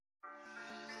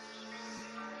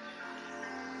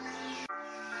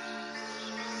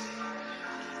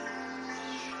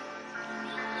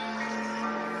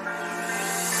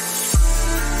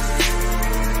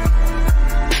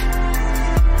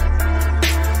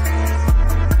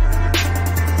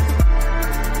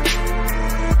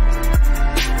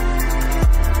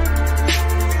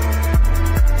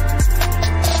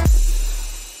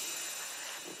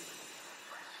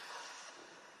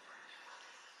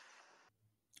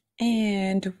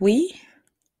And we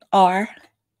are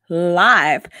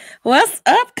live. What's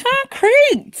up,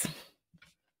 Concrete?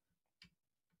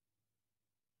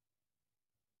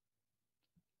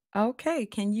 Okay,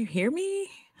 can you hear me?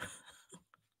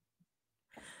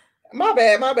 My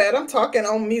bad. I'm talking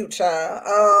on mute, child.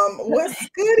 What's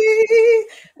goody?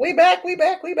 We back.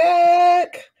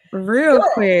 Real Girl,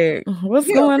 quick, what's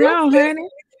yeah, going real on, quick. honey?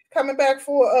 Coming back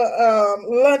for a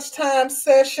lunchtime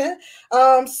session.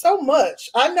 So much.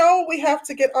 I know we have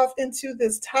to get off into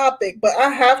this topic, but I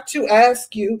have to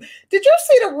ask you, did you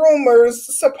see the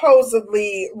rumors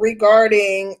supposedly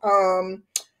regarding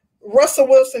Russell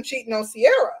Wilson cheating on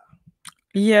Sierra?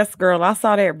 Yes, girl, I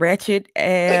saw that ratchet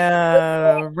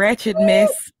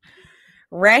mess.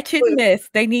 Ratchet mess.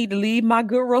 They need to leave my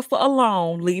good Russell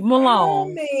alone. Leave him I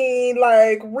alone. mean,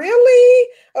 like, really?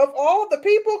 Of all the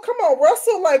people, come on,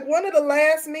 Russell, like one of the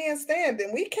last men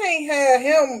standing. We can't have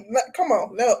him. Come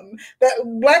on, no, that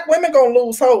black women gonna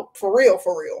lose hope for real,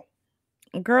 for real.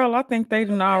 Girl, I think they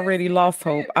done already lost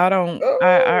hope. I don't.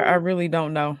 I Oh, really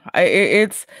don't know.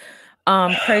 It's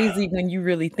crazy when you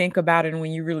really think about it and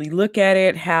when you really look at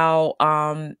it, how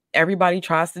everybody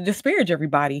tries to disparage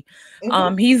everybody.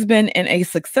 mm-hmm. He's been in a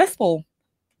successful,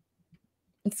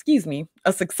 excuse me,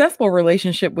 a successful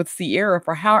relationship with Sierra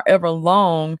for however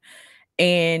long,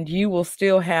 and you will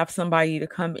still have somebody to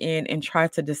come in and try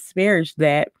to disparage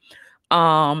that.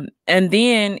 And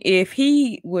then if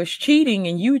he was cheating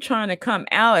and you trying to come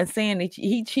out and saying that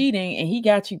he cheating and he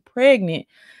got you pregnant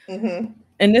Mm-hmm.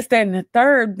 and this, that, and the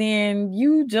third, then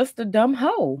you just a dumb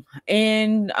hoe.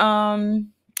 And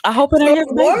I hope it So ain't his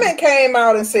the baby. woman came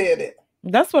out and said it.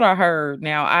 That's what I heard.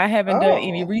 Now I haven't done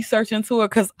any Oh, research into it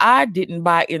because I didn't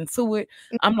buy into it.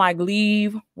 I'm like,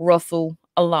 leave Russell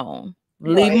alone.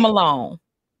 Leave him right. alone.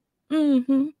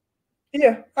 Hmm.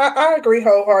 Yeah, I agree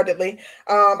wholeheartedly.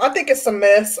 I think it's a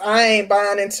mess. I ain't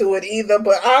buying into it either,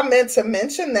 but I meant to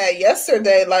mention that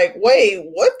yesterday. Like, wait,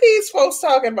 what these folks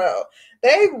talking about?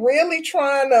 They really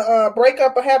trying to break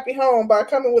up a happy home by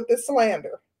coming with this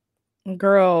slander.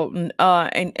 Girl,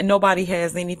 and nobody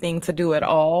has anything to do at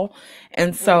all.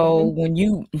 And so Hmm. when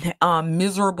you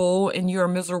miserable and you're a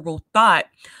miserable thought,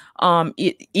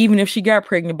 even if she got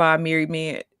pregnant by a married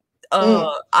man,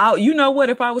 Mm, you know what?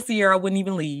 If I was Sierra, I wouldn't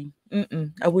even leave.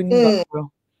 I wouldn't even go mm. nowhere.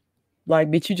 Like,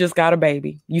 bitch, you just got a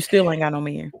baby. You still ain't got no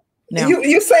man. Now,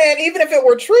 You saying even if it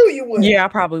were true, you yeah, I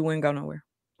wouldn't? probably wouldn't go nowhere.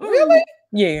 Really?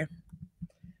 Yeah.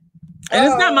 And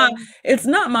it's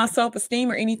not my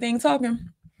self-esteem or anything talking.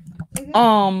 Mhm.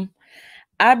 Um,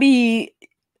 I be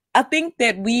I think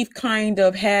that we've kind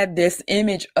of had this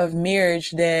image of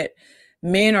marriage that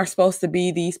men are supposed to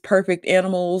be these perfect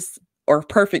animals or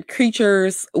perfect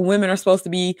creatures. Women are supposed to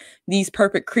be these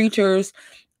perfect creatures.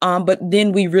 But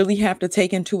then we really have to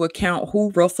take into account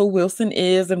who Russell Wilson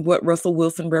is and what Russell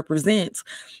Wilson represents.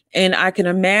 And I can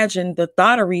imagine the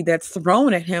thottery that's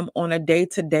thrown at him on a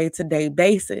day-to-day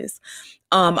basis.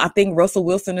 I think Russell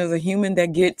Wilson is a human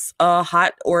that gets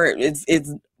hot or it's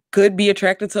could be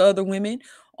attracted to other women.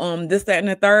 This, that, and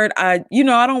the third. I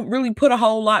don't really put a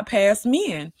whole lot past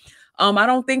men. I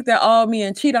don't think that all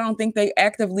men cheat. I don't think they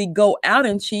actively go out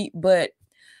and cheat, but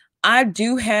I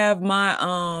do have my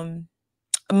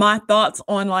thoughts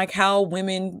on like how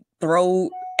women throw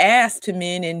ass to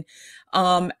men and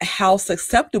how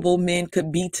susceptible men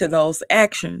could be to those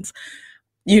actions.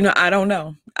 I don't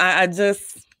know. I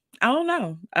don't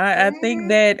know. I think Mhm.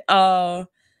 that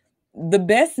the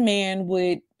best man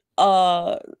would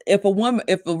if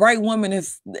a right woman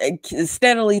is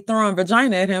steadily throwing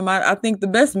vagina at him, I think the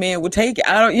best man would take it.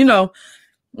 I don't know.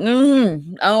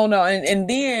 And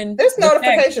then This the fact,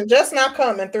 notification just not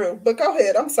coming through. But go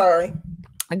ahead. I'm sorry.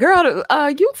 girl,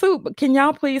 YouTube, can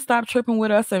y'all please stop tripping with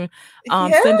us and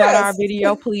send out our Yes.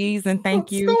 video, please, and thank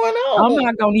What's you. going I'm on?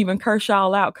 not gonna even curse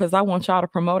y'all out because I want y'all to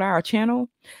promote our channel.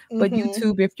 But Hmm.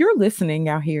 YouTube, if you're listening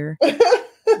out here,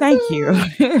 thank you.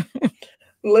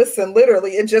 Listen,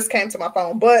 literally, it just came to my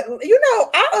phone. But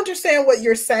I understand what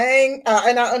you're saying,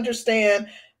 and I understand.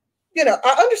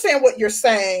 I understand what you're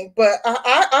saying, but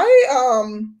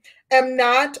I am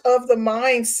not of the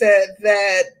mindset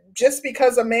that just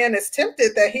because a man is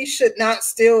tempted that he should not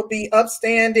still be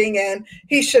upstanding and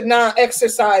he should not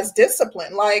exercise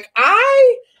discipline.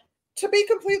 To be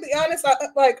completely honest,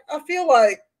 I feel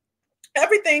like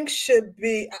everything should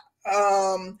be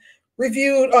um,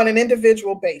 reviewed on an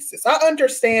individual basis. I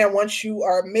understand once you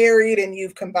are married and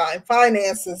you've combined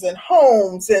finances and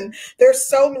homes, and there's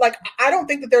so like I don't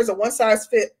think that there's a one size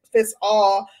fits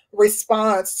all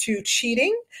response to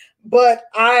cheating. But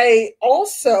I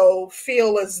also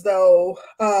feel as though,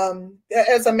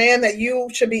 as a man, that you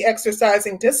should be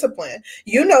exercising discipline.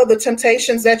 You know the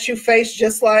temptations that you face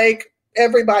just like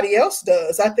everybody else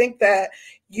does. I think that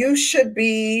you should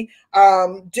be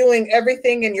doing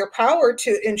everything in your power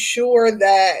to ensure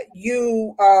that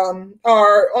you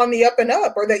are on the up and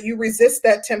up, or that you resist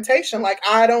that temptation. Like,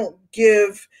 I don't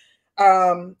give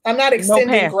I'm not No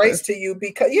extending grace passes. to you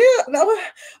because, yeah, no, and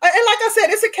like I said,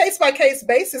 it's a case by case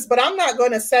basis, but I'm not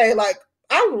going to say like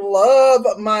I love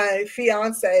my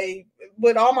fiance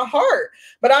with all my heart,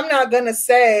 but I'm not going to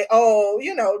say, oh,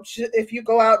 if you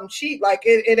go out and cheat, like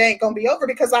it ain't going to be over,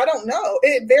 because I don't know.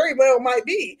 It very well might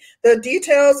be the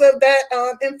details of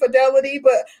that infidelity,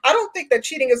 but I don't think that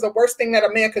cheating is the worst thing that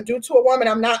a man could do to a woman.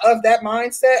 I'm not of that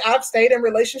mindset. I've stayed in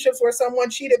relationships where someone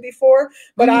cheated before,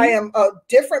 but I Mm-hmm. am a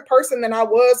different person than I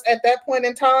was at that point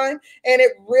in time. And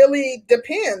it really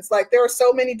depends. Like, there are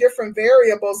so many different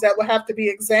variables that would have to be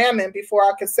examined before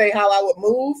I could say how I would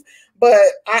move. But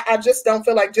I just don't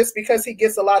feel like just because he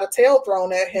gets a lot of tail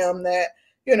thrown at him that,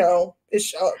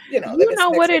 that You it's know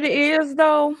an what it expectation. is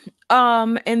though?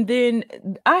 And then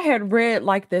I had read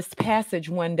like this passage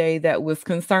one day that was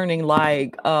concerning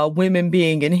like women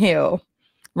being in hell,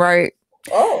 right?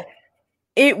 Oh.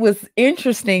 It was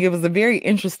interesting. It was a very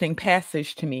interesting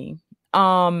passage to me.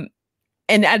 Um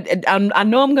and I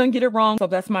know I'm going to get it wrong, so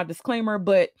that's my disclaimer,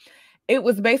 but it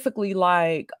was basically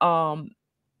like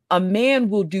a man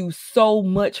will do so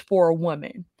much for a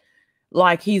woman.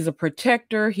 Like he's a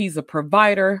protector, he's a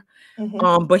provider,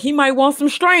 Mm-hmm. but he might want some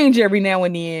strange every now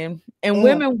and then. And Mm.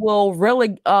 women will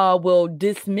really will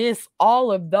dismiss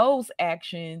all of those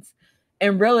actions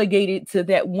and relegate it to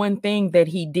that one thing that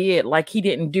he did, like he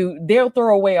didn't do. They'll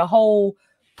throw away a whole,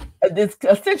 it's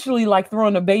essentially like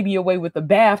throwing a baby away with the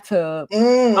bathtub,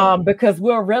 Mm. because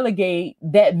we'll relegate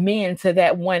that man to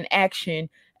that one action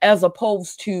as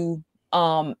opposed to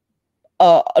um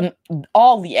uh,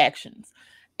 all the actions.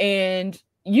 And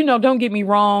don't get me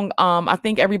wrong. I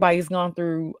think everybody's gone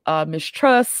through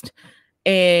mistrust,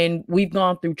 and we've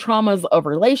gone through traumas of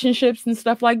relationships and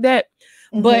stuff like that.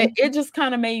 But Mm-hmm. it just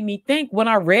kind of made me think when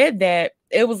I read that,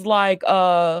 it was like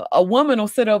a woman will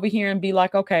sit over here and be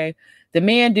like, okay, the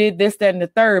man did this, that, and the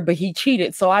third, but he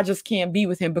cheated. So I just can't be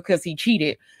with him because he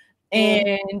cheated. Mm.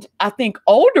 And I think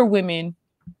older women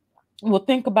will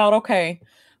think about, okay,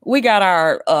 we got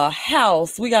our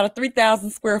house, we got a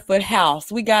 3,000 square foot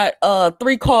house, we got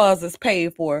three cars that's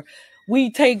paid for,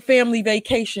 we take family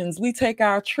vacations, we take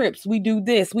our trips, we do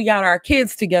this, we got our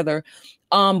kids together,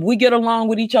 we get along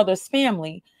with each other's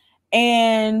family.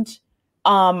 And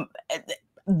um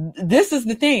this is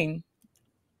the thing,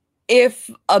 if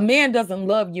a man doesn't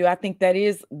love you, I think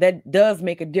that does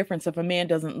make a difference if a man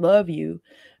doesn't love you.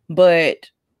 But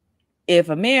if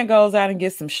a man goes out and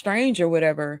gets some strange or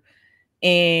whatever,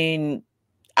 and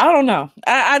I don't know. Um,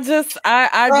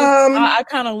 I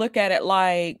kind of look at it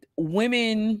like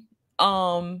women.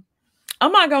 I'm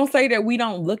not gonna say that we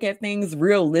don't look at things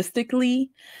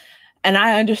realistically, and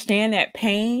I understand that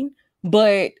pain.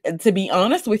 But to be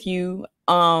honest with you,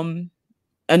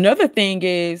 another thing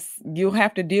is you'll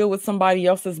have to deal with somebody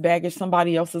else's baggage,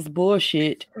 somebody else's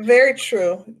bullshit. Very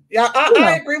true. Yeah, You I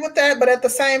know, agree with that. But at the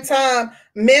same time,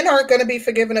 men aren't going to be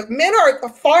forgiven. Men are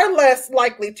far less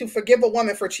likely to forgive a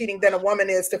woman for cheating than a woman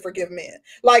is to forgive men.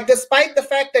 Like, despite the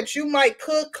fact that you might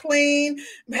cook, clean,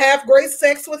 have great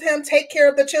sex with him, take care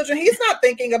of the children, he's not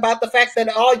thinking about the fact that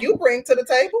all you bring to the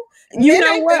table. you Men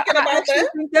know ain't what? thinking about that.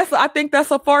 I think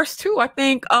that's a farce too. I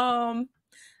think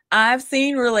I've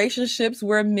seen relationships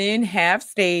where men have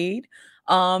stayed.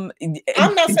 Um,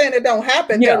 I'm not saying it don't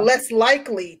happen. They're yeah, less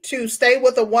likely to stay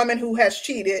with a woman who has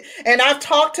cheated. And I've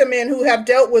talked to men who have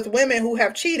dealt with women who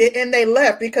have cheated, and they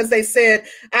left because they said,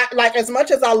 like, as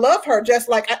much as I love her, just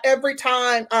like every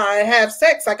time I have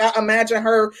sex, like I imagine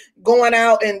her going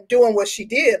out and doing what she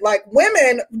did. Like,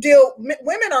 women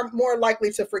are more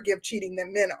likely to forgive cheating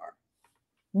than men are.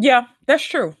 yeah, that's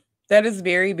true. That is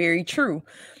very, very true.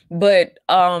 But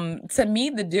to me,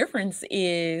 the difference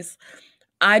is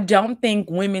I don't think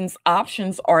women's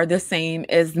options are the same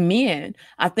as men.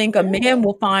 I think a man Mm,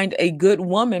 will find a good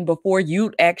woman before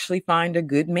you'd actually find a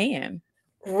good man.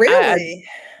 I really?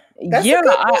 That's a yeah,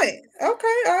 good point.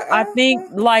 Okay. I think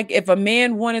like if a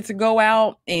man wanted to go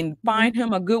out and find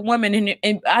him a good woman,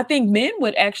 and I think men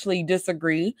would actually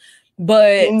disagree,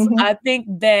 but Mm-hmm. I think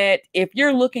that if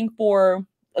you're looking for,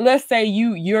 let's say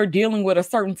you're dealing with a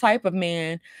certain type of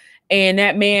man, and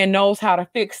that man knows how to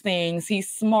fix things, he's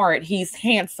smart, he's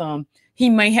handsome, he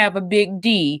may have a big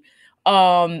D,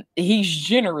 he's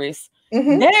generous.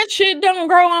 Mm-hmm. That shit don't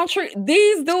grow on tree.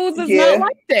 These dudes is not Yeah.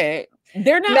 like that.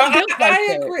 They're No, not built like I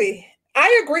that. agree.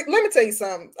 I agree. Let me tell you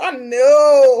something. I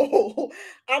know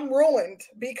I'm ruined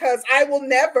because I will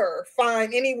never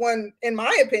find anyone, in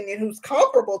my opinion, who's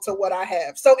comparable to what I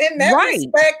have. So in that Right.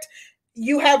 respect,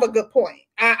 you have a good point.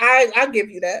 I'll give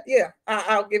you that. Yeah,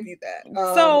 I'll give you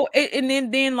that. So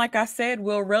and then like I said,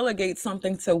 we'll relegate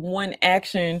something to one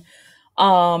action.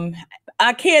 Um,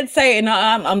 I can't say, and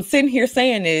I'm sitting here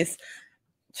saying this,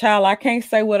 child. I can't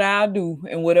say what I'll do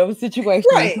in whatever situation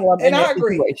right, until I'm in and I that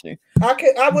agree. situation.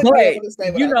 I wouldn't be But able to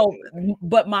say what I would do.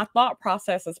 but my thought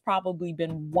process has probably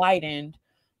been widened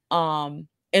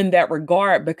in that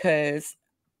regard because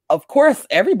of course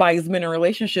everybody's been in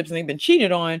relationships and they've been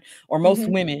cheated on, or most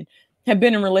Mm-hmm. women have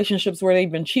been in relationships where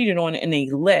they've been cheated on and they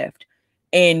left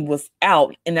and was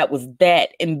out, and that was that,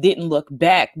 and didn't look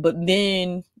back. But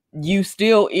then you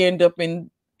still end up in,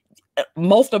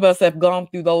 most of us have gone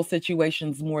through those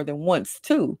situations more than once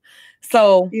too.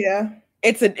 So Yeah.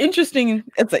 it's an interesting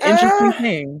Uh,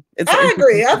 thing. It's an I interesting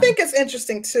agree. I thing. think it's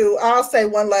interesting too. I'll say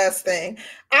one last thing.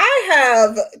 I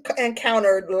have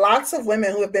encountered lots of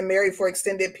women who have been married for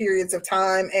extended periods of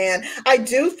time. And I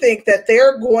do think that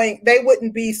they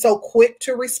wouldn't be so quick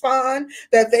to respond,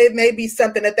 that they may be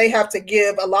something that they have to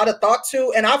give a lot of thought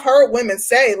to. And I've heard women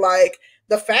say, like,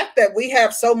 the fact that we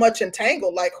have so much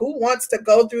entangled, like, who wants to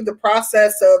go through the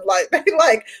process of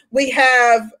like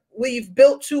we've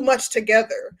built too much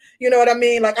together. You know what I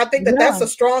mean? Like, I think that that's Yeah. a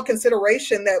strong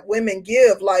consideration that women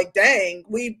give. Like, dang,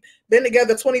 we've been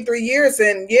together 23 years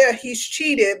and yeah, he's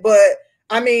cheated, but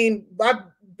I mean,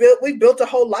 we built a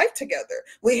whole life together.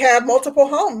 We have multiple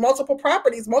homes, multiple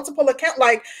properties, multiple accounts.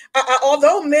 Like,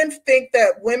 although men think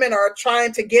that women are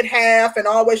trying to get half and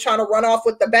always trying to run off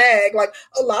with the bag, like,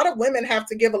 a lot of women have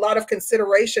to give a lot of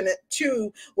consideration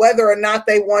to whether or not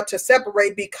they want to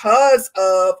separate because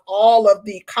of all of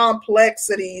the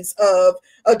complexities of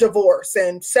a divorce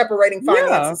and separating Yeah.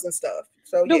 finances and stuff.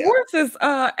 So yeah, Divorce is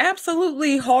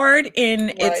absolutely hard, and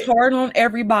it's right. hard on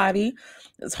everybody.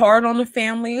 It's hard on the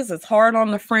families, it's hard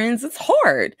on the friends, it's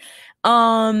hard.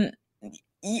 Um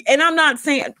and I'm not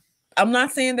saying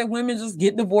that women just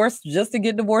get divorced just to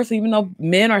get divorced, even though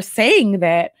men are saying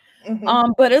that.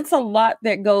 Mm-hmm. But it's a lot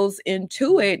that goes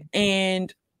into it.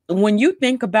 And when you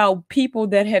think about people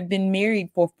that have been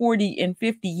married for 40 and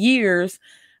 50 years,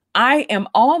 I am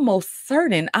almost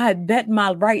certain, I bet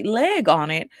my right leg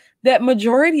on it, that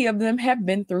majority of them have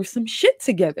been through some shit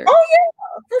together. Oh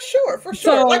yeah, for sure, for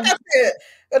sure. Like So I said,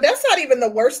 that's not even the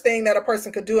worst thing that a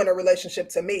person could do in a relationship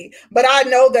to me. But I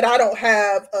know that I don't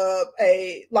have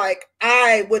a like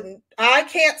I wouldn't. I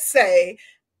can't say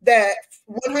that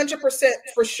 100%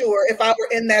 for sure if I were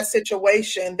in that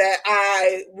situation that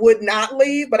I would not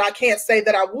leave, but I can't say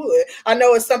that I would. I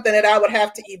know it's something that I would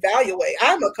have to evaluate.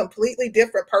 I'm a completely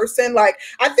different person. Like,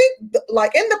 I think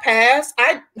like in the past,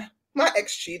 I my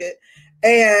ex cheated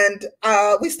and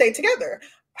we stayed together.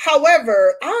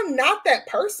 However, I'm not that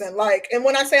person. Like, and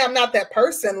when I say I'm not that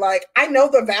person, like, I know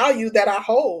the value that I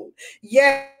hold.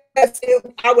 Yes,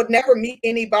 I would never meet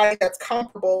anybody that's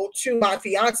comparable to my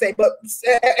fiance. But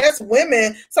as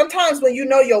women, sometimes when you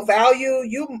know your value,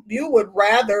 you would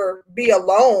rather be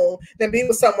alone than be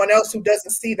with someone else who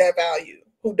doesn't see that value,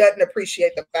 who doesn't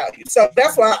appreciate the value. So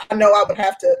that's why I know I would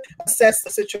have to assess the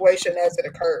situation as it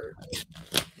occurred.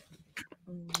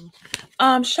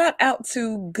 shout out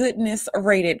to Goodness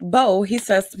Rated Bo. He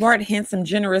says, smart, handsome,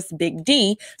 generous, big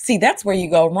D. See, that's where you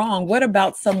go wrong. What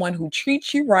about someone who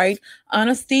treats you right?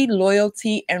 Honesty,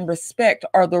 loyalty, and respect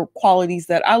are the qualities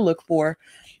that I look for.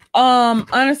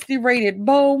 Honesty rated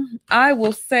Bo, I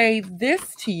will say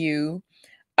this to you.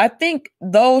 I think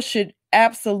those should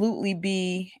absolutely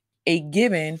be a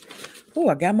given. Oh,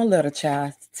 I got my letter,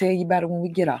 child. Tell you about it when we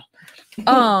get off.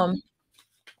 Um,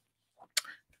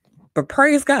 but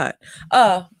praise God.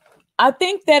 Uh, I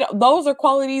think that those are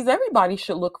qualities everybody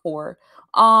should look for.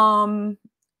 Um,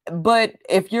 but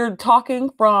if you're talking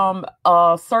from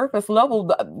a surface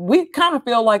level, we kind of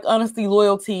feel like honesty,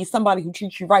 loyalty, somebody who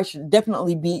treats you right should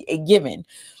definitely be a given.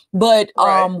 But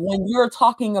Right. when you're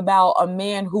talking about a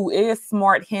man who is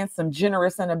smart, handsome,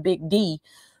 generous, and a big D,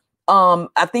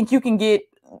 I think you can get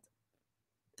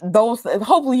those.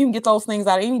 Hopefully, you can get those things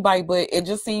out of anybody. But it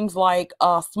just seems like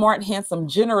a smart, handsome,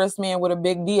 generous man with a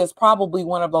big D is probably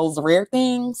one of those rare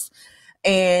things,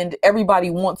 and everybody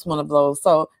wants one of those.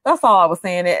 So that's all I was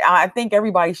saying. I think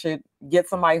everybody should get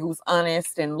somebody who's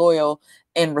honest and loyal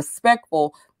and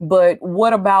respectful. But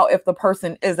what about if the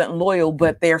person isn't loyal,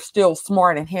 but they're still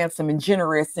smart and handsome and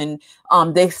generous, and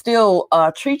they still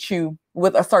treat you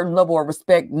with a certain level of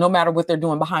respect, no matter what they're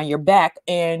doing behind your back,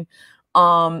 and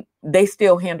they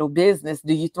still handle business?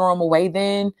 Do you throw them away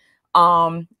then?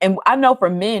 And I know for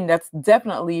men, that's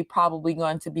definitely probably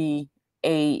going to be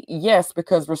a yes,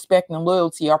 because respect and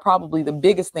loyalty are probably the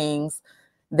biggest things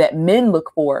that men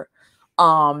look for.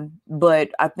 But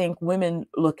I think women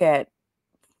look at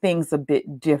things a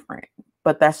bit different.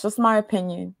 But that's just my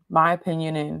opinion. My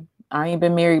opinion, and I ain't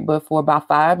been married but for about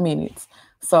 5 minutes.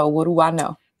 So what do I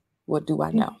know? What do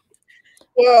I know?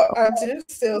 Well, I do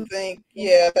still think,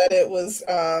 yeah, that it was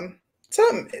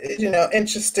something,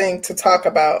 interesting to talk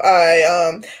about.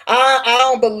 I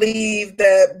don't believe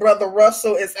that Brother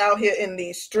Russell is out here in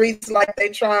these streets like they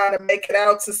trying to make it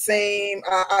out to seem.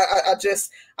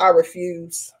 I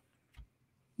refuse.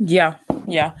 Yeah,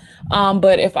 yeah.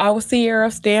 But if I was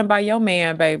Sierra, stand by your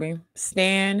man, baby.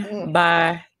 Stand Mm.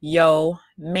 by your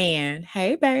man.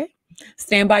 Hey, babe.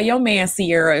 Stand by your man,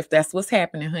 Sierra, if that's what's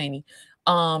happening, honey.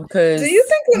 Do you Because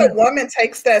think when a woman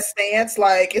takes that stance,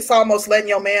 like it's almost letting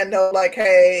your man know, like,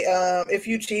 hey, if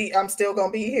you cheat, I'm still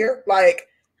gonna be here? Like,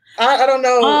 I don't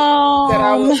know that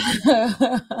I um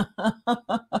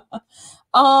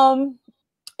would. um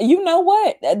you know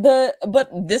what? But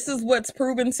this is what's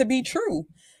proven to be true.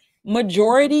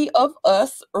 Majority of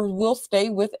us will stay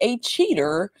with a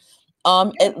cheater.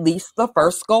 Yeah. At least the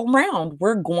first go round,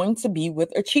 we're going to be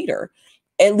with a cheater.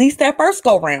 At least that first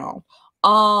go round.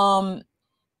 Um,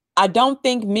 I don't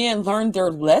think men learn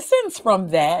their lessons from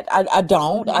that. I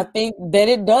don't. I Mm-hmm. think that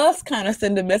it does kind of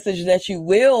send a message that you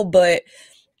will, but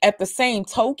at the same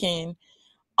token,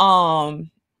 um,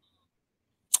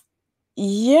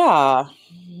 yeah,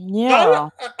 I, yeah,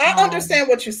 I understand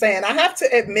what you're saying. I have to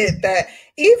admit that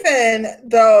even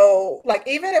though, like,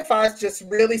 even if I just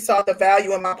really saw the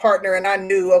value in my partner and I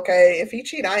knew, okay, if he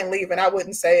cheat, I ain't leaving, I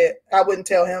wouldn't say it. I wouldn't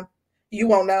tell him. You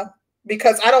won't know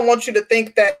because I don't want you to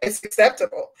think that it's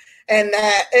acceptable. And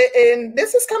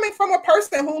this is coming from a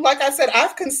person who, like I said,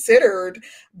 I've considered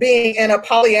being in a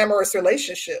polyamorous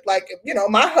relationship. Like,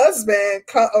 my husband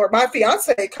or my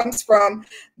fiance comes from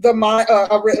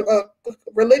a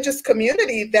religious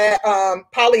community that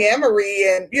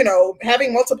polyamory and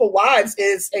having multiple wives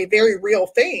is a very real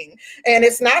thing, and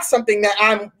it's not something that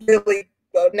I'm really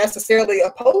necessarily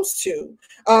opposed to.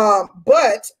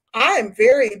 But I'm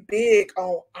very big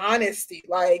on honesty.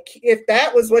 Like, if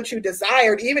that was what you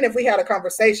desired, even if we had a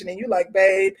conversation and you like,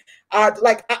 babe,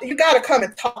 you got to come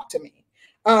and talk to me.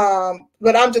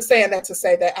 But I'm just saying that to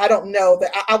say that I don't know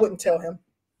that I wouldn't tell him.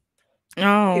 He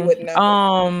oh, wouldn't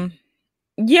know.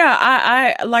 yeah.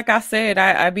 I like I said,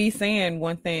 I be saying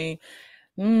one thing,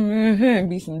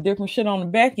 be some different shit on the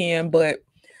back end, but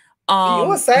You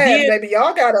were sad, being baby.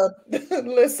 Y'all gotta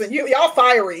listen. Y'all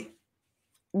fiery.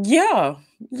 yeah,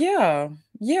 yeah,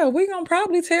 yeah, we gonna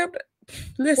probably tell.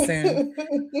 Listen,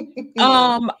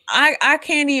 I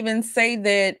can't even say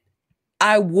that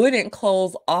I wouldn't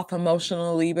close off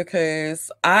emotionally because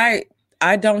I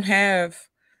don't have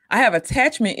I have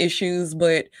attachment issues,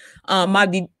 but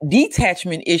my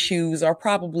detachment issues are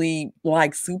probably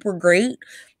like super great,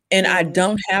 and I Mm-hmm.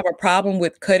 don't have a problem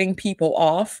with cutting people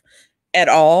off at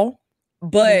all.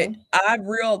 But Mm-hmm. I've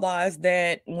realized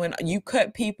that when you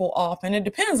cut people off, and it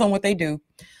depends on what they do,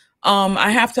 I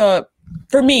have to,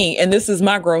 for me, and this is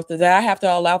my growth, is that I have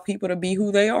to allow people to be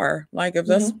who they are. Like if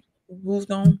that's Mm-hmm. who's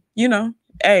going,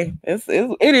 hey,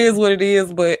 it is what it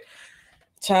is. But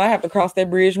child, I have to cross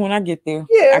that bridge when I get there. I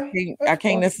Yeah, can't I of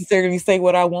can't course. necessarily say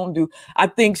what I won't do. I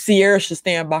think Sierra should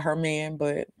stand by her man,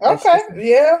 but that's Okay, just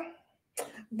yeah.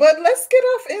 But let's get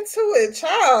off into it,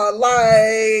 child.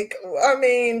 Like, I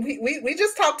mean, we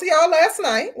just talked to y'all last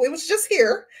night. We was just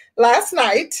here last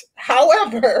night.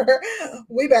 However,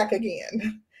 we back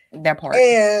again. that part.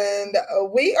 And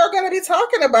we are going to be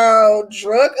talking about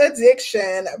drug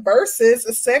addiction versus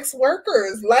sex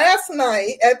workers. Last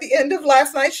night, at the end of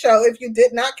last night's show, if you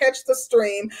did not catch the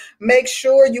stream, make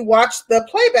sure you watch the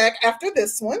playback after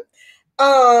this one.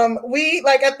 We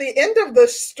like at the end of the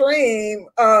stream,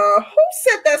 who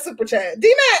sent that super chat?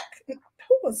 D-Mac.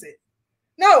 Who was it?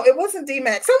 No, it wasn't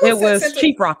D-Mac. Someone It was sent a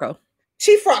Chief Rocco.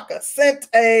 Chief Rocka sent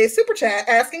a super chat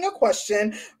asking a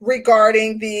question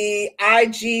regarding the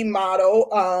IG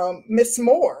model, Miss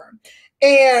Morr.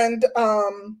 And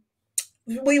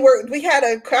we had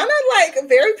a kind of like a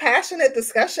very passionate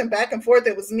discussion back and forth.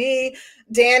 It was me,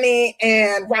 Danny,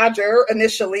 and Roger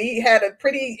initially had a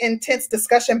pretty intense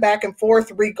discussion back and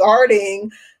forth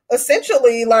regarding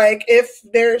essentially like if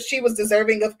she was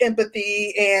deserving of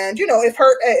empathy, and if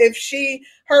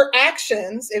her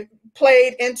actions if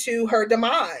played into her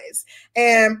demise.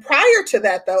 And prior to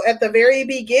that, though, at the very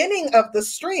beginning of the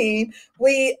stream,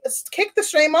 we kicked the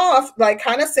stream off like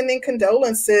kind of sending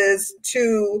condolences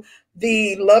to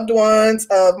the loved ones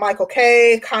of Michael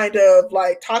K, kind of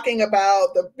like talking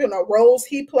about the roles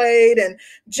he played, and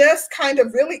just kind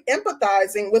of really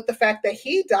empathizing with the fact that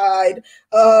he died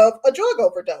of a drug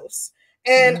overdose.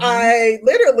 And Mm-hmm. I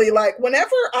literally, like, whenever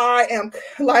I am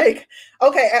like,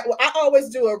 okay, I always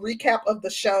do a recap of the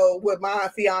show with my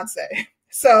fiance.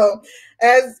 So,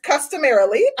 as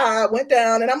customarily, I went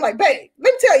down and I'm like, babe,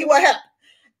 let me tell you what happened.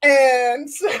 And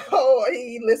so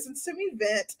he listens to me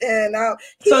vent, and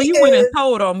he So you went and is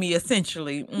told on me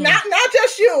essentially. Mm. not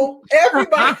just you,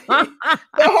 everybody, the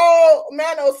whole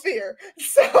manosphere.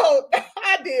 So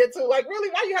I did too. Like, really,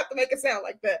 why you have to make it sound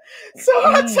like that? So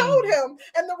I told Mm. him,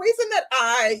 and the reason that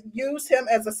I use him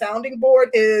as a sounding board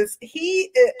is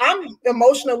I'm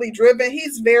emotionally driven.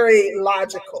 He's very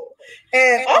logical.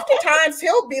 And oftentimes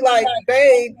he'll be like,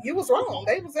 babe, you was wrong.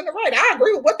 They was in the right. I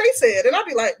agree with what they said. And I'd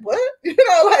be like, what?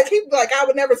 Like, he'd be like, I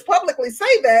would never publicly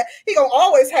say that. He gonna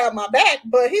always have my back.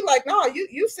 But he like, no,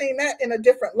 you seen that in a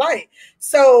different light.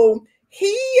 So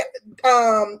he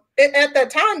at that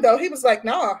time though, he was like,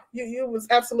 nah, you was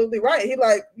absolutely right. He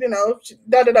like,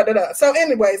 da da da da da. So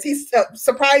anyways, he's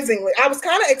surprisingly, I was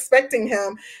kind of expecting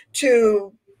him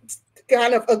to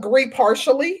kind of agree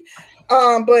partially.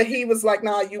 But he was like,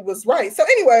 nah, you was right. So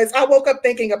anyways, I woke up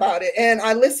thinking about it, and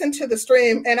I listened to the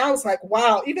stream, and I was like,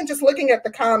 wow, even just looking at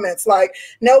the comments, like,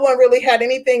 no one really had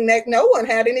anything no one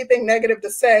had anything negative to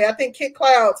say. I think Kid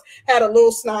Clouds had a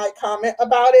little snide comment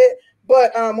about it.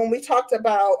 But when we talked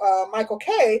about Michael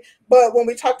K, but when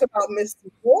we talked about Miss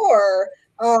Morr,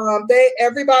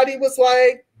 everybody was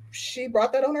like, she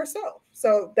brought that on herself.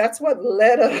 So that's what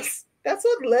led us. That's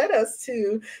what led us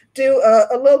to do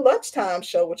a little lunchtime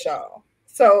show with y'all.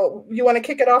 So you want to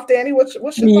kick it off, Danny? What's your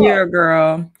thought? Yeah,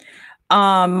 girl.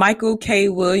 Michael K.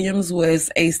 Williams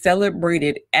was a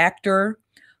celebrated actor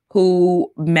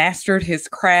who mastered his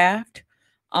craft.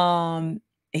 Um,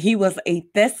 he was a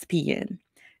thespian.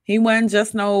 He wasn't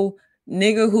just no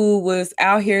nigga who was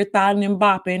out here thotting and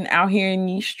bopping out here in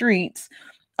these streets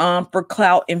for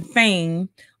clout and fame.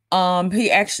 He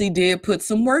actually did put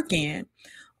some work in.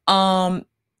 Um,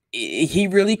 he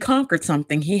really conquered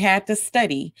something. He had to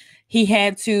study. He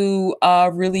had to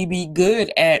really be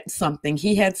good at something.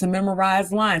 He had to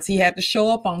memorize lines. He had to show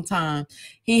up on time.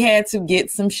 He had to get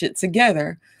some shit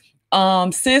together.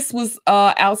 Sis was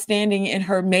outstanding in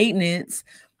her maintenance.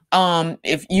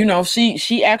 If you know,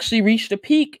 she actually reached a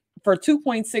peak for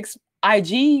 2.6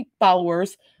 IG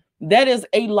followers. That is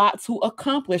a lot to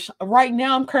accomplish. Right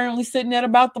now, I'm currently sitting at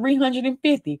about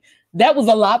 350. That was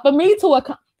a lot for me to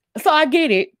accomplish. So I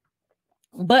get it,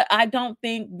 but I don't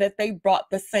think that they brought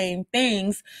the same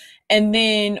things. And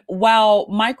then while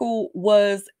Michael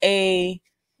was a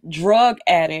drug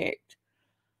addict,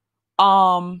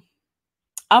 um,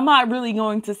 I'm not really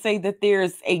going to say that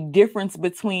there's a difference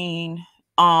between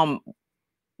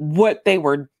what they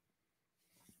were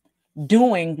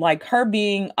doing, like her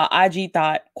being a IG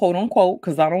thought, quote unquote,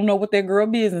 because I don't know what that girl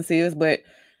business is, but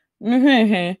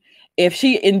if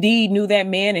she indeed knew that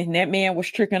man and that man was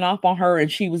tricking off on her and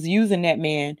she was using that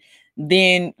man,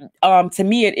 then to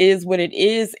me it is what it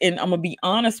is. And I'm gonna be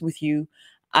honest with you.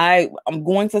 I'm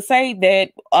going to say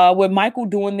that with Michael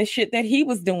doing the shit that he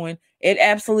was doing, it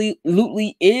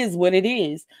absolutely is what it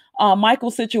is.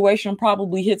 Michael's situation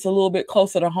probably hits a little bit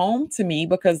closer to home to me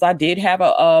because I did have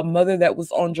a mother that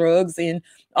was on drugs and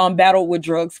battled with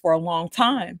drugs for a long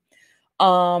time.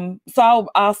 So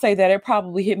I'll say that it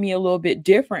probably hit me a little bit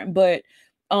different, but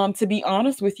to be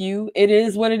honest with you, it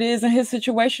is what it is in his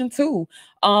situation too.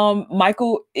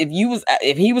 Michael, if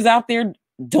he was out there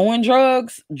doing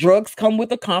drugs come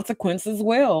with a consequence as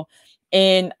well.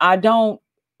 And I don't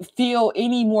feel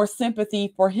any more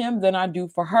sympathy for him than I do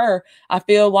for her. I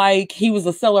feel like he was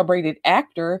a celebrated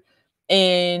actor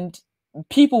and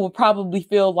people would probably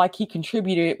feel like he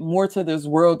contributed more to this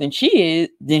world than she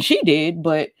did,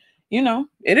 but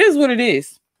it is what it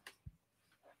is.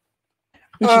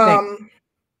 What you think? Um,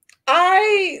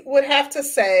 I would have to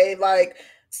say, like,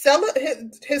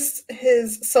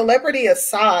 his celebrity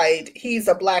aside, he's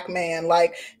a black man.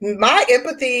 Like, my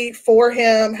empathy for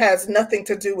him has nothing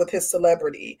to do with his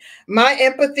celebrity. My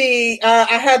empathy,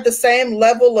 I had the same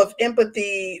level of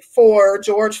empathy for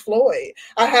George Floyd.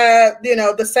 I had,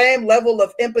 the same level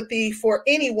of empathy for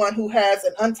anyone who has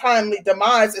an untimely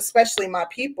demise, especially my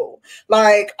people.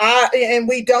 Like, and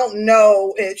we don't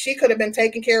know if she could have been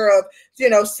taken care of,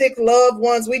 sick loved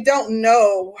ones. We don't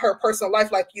know her personal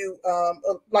life, like you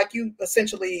like you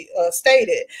essentially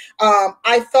stated.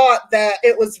 I thought that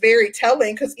it was very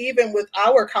telling because even with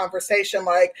our conversation,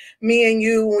 like me and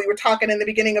you, when we were talking in the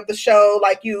beginning of the show,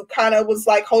 like you kind of was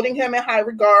like holding him in high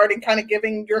regard and kind of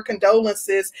giving your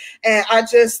condolences. And I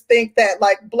just think that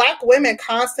like Black women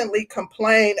constantly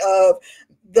complain of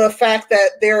the fact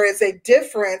that there is a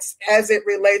difference as it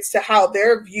relates to how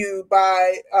they're viewed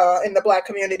by in the Black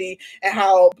community and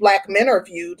how Black men are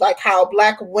viewed, like how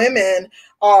Black women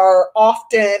are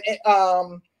often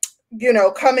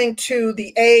coming to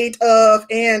the aid of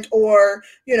and or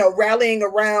rallying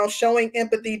around, showing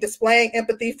empathy, displaying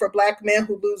empathy for Black men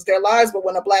who lose their lives. But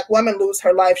when a Black woman loses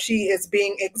her life, she is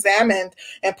being examined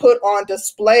and put on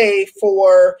display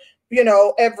for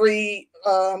every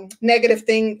negative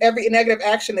thing, every negative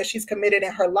action that she's committed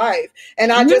in her life.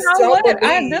 And I You just know don't what?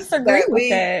 I believe disagree that with we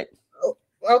that.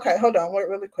 okay, hold on, wait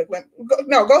really quick.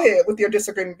 No, go ahead with your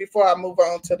disagreement before I move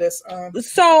on to this part of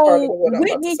So what I'm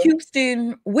about to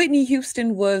say. Whitney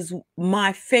Houston was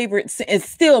my favorite. Is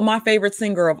still my favorite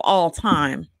singer of all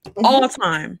Mm-hmm.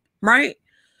 time. Right?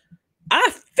 I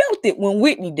felt it when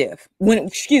Whitney died. When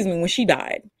she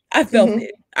died, I felt Mm-hmm.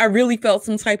 it. I really felt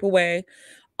some type of way.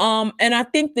 And I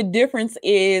think the difference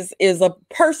is a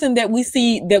person that we've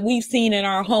seen in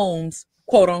our homes,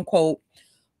 quote unquote.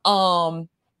 Um,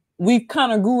 we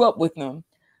kind of grew up with them.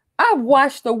 I've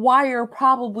watched The Wire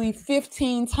probably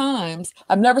 15 times.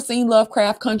 I've never seen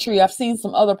Lovecraft Country. I've seen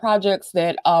some other projects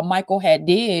that Michael had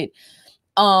did.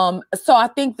 So I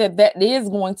think that is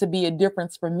going to be a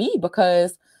difference for me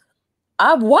because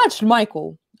I've watched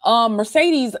Michael.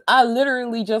 Mercedes, I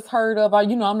literally just heard of.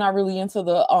 I'm not really into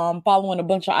the following a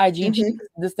bunch of IG chicks,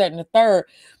 Mm-hmm. this, that, and the third.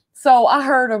 So I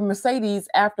heard of Mercedes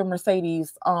after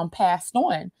Mercedes passed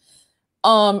on.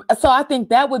 So I think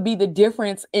that would be the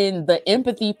difference in the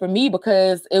empathy for me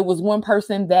because it was one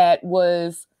person that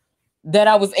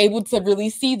I was able to really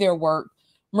see their work.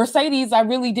 Mercedes, I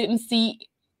really didn't see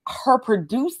her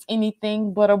produce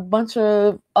anything but a bunch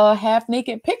of half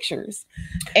naked pictures.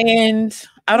 And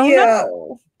I don't Yeah,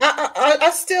 know.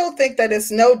 I still think that it's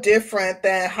no different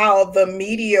than how the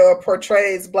media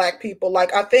portrays Black people.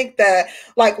 Like, I think that,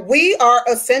 like, we are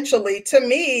essentially, to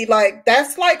me, like,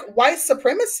 that's like white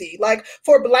supremacy. Like,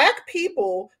 for Black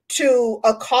people to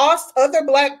accost other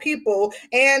Black people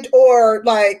and or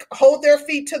like hold their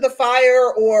feet to the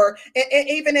fire or and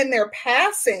even in their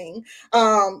passing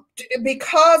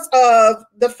because of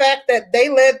the fact that they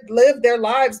live their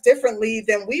lives differently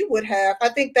than we would have. I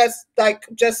think that's like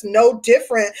just no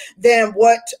different than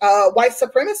what white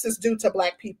supremacists do to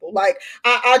Black people. Like,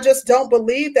 I just don't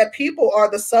believe that people are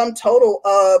the sum total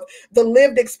of the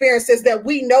lived experiences that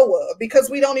we know of because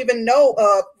we don't even know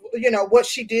of what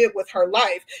she did with her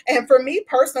life. And for me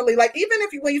personally, like, even if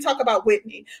when you talk about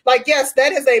Whitney, like, yes,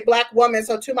 that is a Black woman.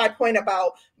 So to my point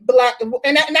about Black,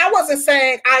 and I wasn't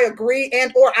saying I agree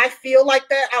and or I feel like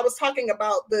that. I was talking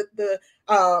about the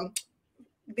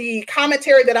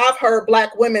commentary that I've heard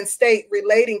Black women state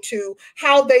relating to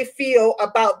how they feel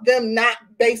about them not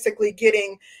basically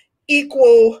getting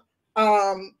equal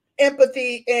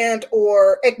empathy and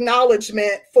or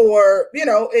acknowledgement for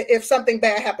if something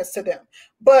bad happens to them.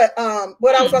 But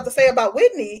what I was about to say about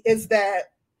Whitney is that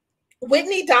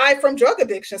Whitney died from drug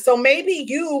addiction. So maybe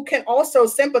you can also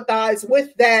sympathize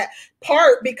with that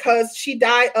part because she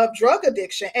died of drug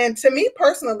addiction. And to me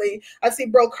personally, I see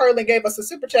Bro Curlin gave us a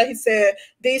super chat. He said,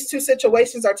 these two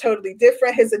situations are totally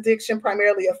different. His addiction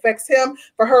primarily affects him.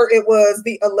 For her, it was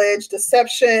the alleged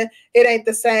deception. It ain't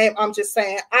the same. I'm just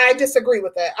saying, I disagree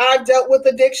with that. I've dealt with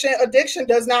addiction. Addiction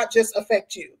does not just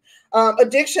affect you.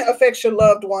 Addiction affects your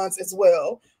loved ones as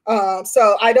well.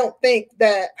 So I don't think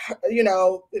that,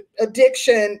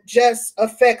 addiction just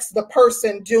affects the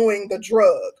person doing the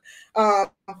drug.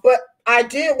 But I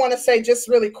did want to say just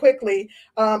really quickly,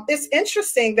 it's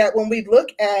interesting that when we look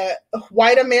at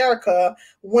white America,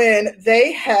 when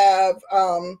they have,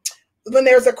 when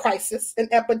there's a crisis, an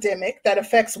epidemic that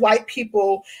affects white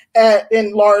people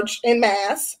in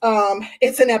mass,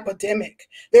 it's an epidemic.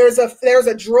 There's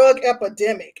a drug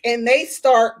epidemic, and they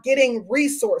start getting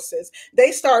resources.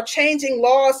 They start changing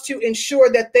laws to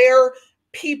ensure that their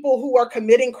people who are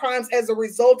committing crimes as a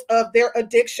result of their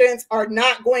addictions are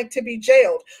not going to be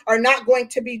jailed, are not going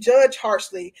to be judged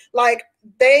harshly. Like,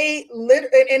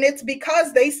 and it's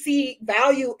because they see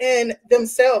value in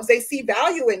themselves. They see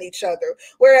value in each other.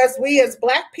 Whereas we as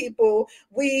Black people,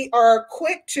 we are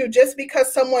quick to, just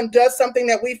because someone does something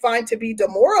that we find to be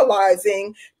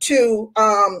demoralizing, to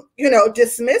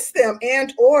dismiss them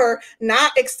and or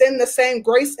not extend the same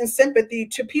grace and sympathy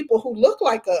to people who look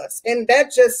like us. And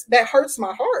that hurts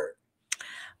my heart.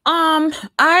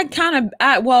 I kind of,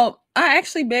 I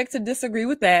actually beg to disagree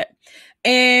with that.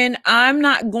 And I'm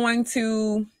not going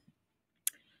to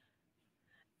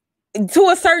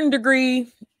a certain degree,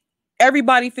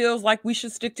 everybody feels like we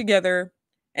should stick together.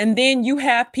 And then you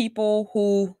have people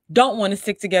who don't want to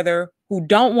stick together, who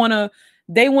don't want to,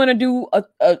 they want to do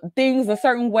things a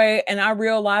certain way. And I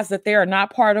realize that they are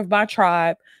not part of my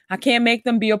tribe. I can't make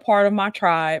them be a part of my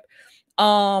tribe.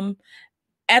 Um,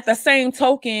 at the same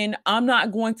token, I'm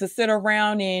not going to sit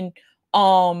around and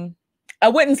um I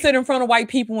wouldn't sit in front of white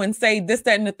people and say this,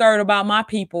 that, and the third about my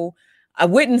people. I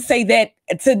wouldn't say that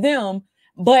to them,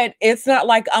 but it's not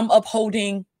like I'm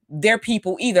upholding their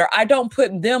people either. I don't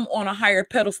put them on a higher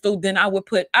pedestal than I would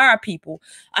put our people.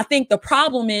 I think the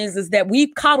problem is that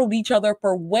we've coddled each other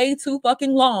for way too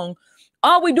fucking long.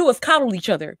 All we do is coddle each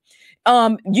other.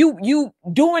 You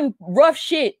doing rough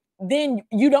shit, then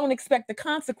you don't expect the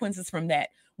consequences from that.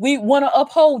 We want to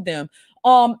uphold them.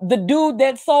 The dude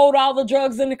that sold all the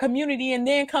drugs in the community and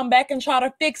then come back and try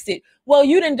to fix it. Well,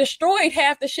 you didn't destroy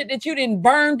half the shit that you didn't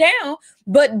burn down,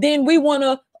 but then we want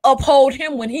to uphold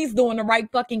him when he's doing the right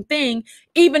fucking thing,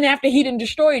 even after he didn't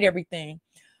destroyed everything.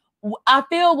 I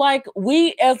feel like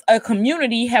we as a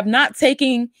community have not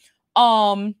taken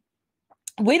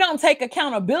we don't take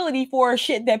accountability for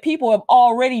shit that people have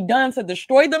already done to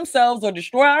destroy themselves or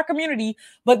destroy our community.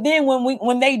 But then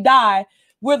when they die,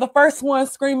 we're the first ones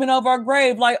screaming over our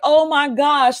grave like, oh my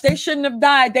gosh, they shouldn't have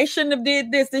died. They shouldn't have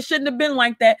did this. It shouldn't have been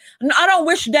like that. And I don't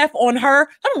wish death on her.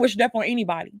 I don't wish death on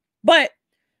anybody. But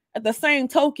at the same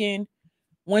token,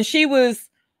 when she was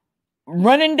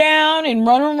running down and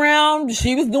running around,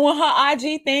 she was doing her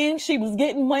IG thing, she was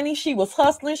getting money, she was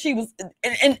hustling, she was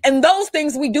and those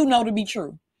things we do know to be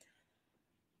true.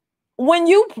 When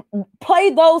you play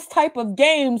those type of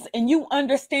games and you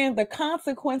understand the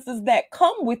consequences that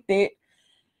come with it,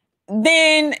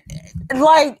 then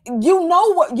like you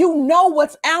know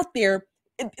what's out there.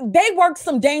 They work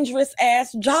some dangerous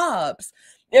ass jobs.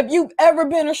 If you've ever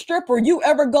been a stripper, you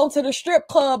ever go to the strip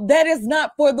club, that is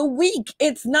not for the weak.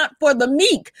 It's not for the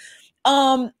meek.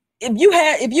 Then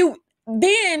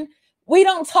we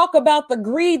don't talk about the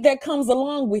greed that comes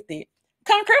along with it.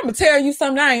 Concrete, I'm gonna tell you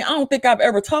something. I don't think I've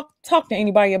ever talked to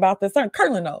anybody about this.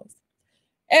 Curlin knows.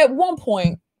 At one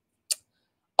point,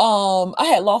 I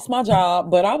had lost my job,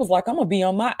 but I was like, I'm gonna be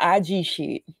on my IG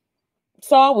shit.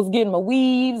 So I was getting my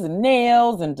weaves and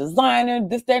nails and designer,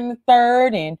 this, that, and the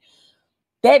third, and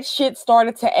that shit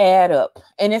started to add up.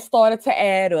 And it started to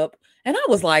add up. And I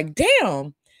was like,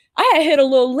 damn, I had hit a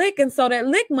little lick. And so that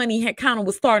lick money had kind of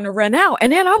was starting to run out.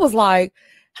 And then I was like,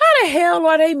 how the hell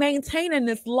are they maintaining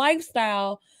this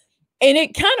lifestyle? And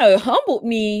it kind of humbled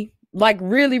me like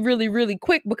really, really, really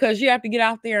quick because you have to get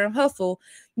out there and hustle.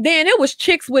 Then it was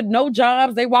chicks with no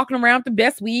jobs. They walking around with the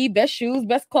best weed, best shoes,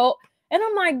 best clothes. And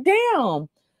I'm like, damn.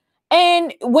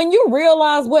 And when you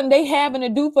realize what they having to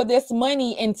do for this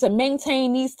money and to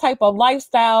maintain these type of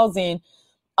lifestyles and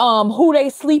who they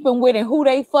sleeping with and who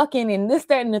they fucking and this,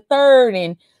 that, and the third,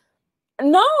 and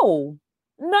no.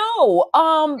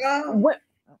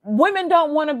 Women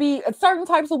don't want to be, certain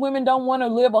types of women don't want to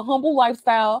live a humble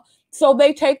lifestyle, so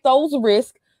they take those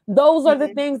risks. Those are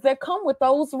the things that come with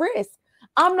those risks.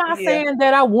 I'm not saying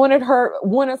that I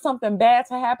wanted something bad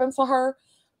to happen to her,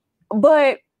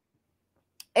 but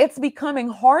it's becoming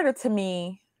harder to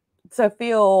me to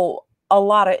feel a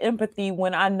lot of empathy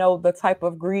when I know the type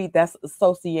of greed that's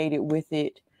associated with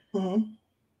it. Mm-hmm.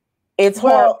 It's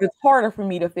harder for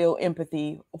me to feel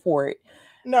empathy for it.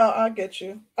 No, I get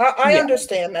you. I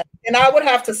understand that. And I would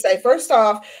have to say, first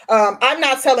off, I'm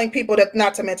not telling people that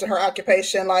not to mention her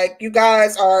occupation. Like, you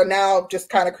guys are now just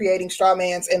kind of creating straw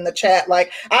mans in the chat.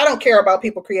 Like, I don't care about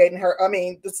people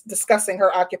discussing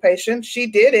her occupation. She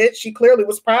did it. She clearly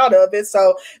was proud of it.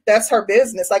 So that's her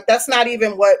business. Like, that's not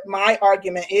even what my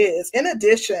argument is. In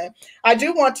addition, I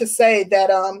do want to say that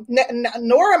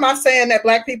nor am I saying that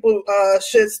Black people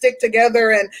should stick together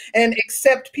and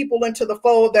accept people into the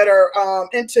fold that are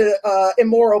into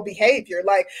immoral behavior.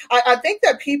 Like, I think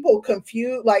that people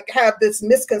have this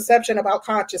misconception about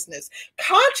consciousness.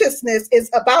 Consciousness is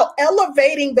about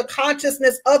elevating the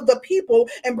consciousness of the people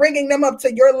and bringing them up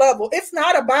to your level. It's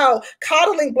not about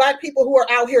coddling Black people who are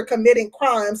out here committing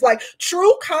crimes. Like,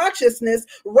 true consciousness,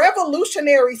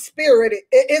 revolutionary spirit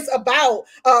is about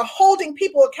holding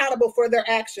people accountable for their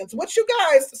actions. What you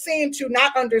guys seem to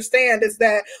not understand is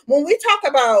that when we talk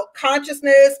about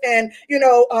consciousness and,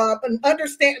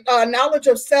 understand knowledge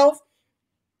of self,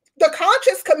 The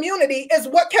conscious community is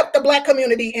what kept the Black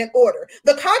community in order.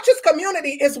 The conscious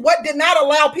community is what did not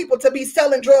allow people to be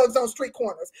selling drugs on street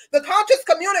corners. The conscious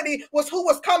community was who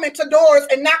was coming to doors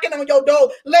and knocking on your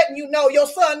door, letting you know your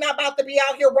son not about to be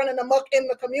out here running amok in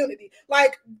the community.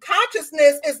 Like,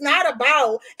 consciousness is not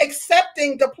about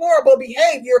accepting deplorable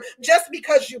behavior just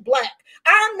because you Black.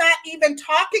 I'm not even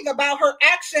talking about her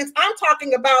actions. I'm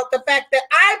talking about the fact that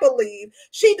I believe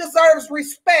she deserves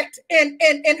respect in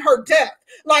her death.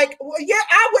 Like, yeah,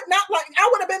 I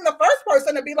would have been the first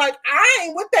person to be like, I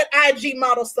ain't with that IG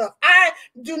model stuff.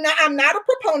 I'm not a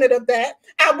proponent of that.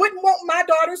 I wouldn't want my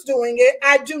daughters doing it.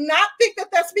 I do not think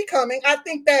that that's becoming. I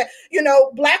think that,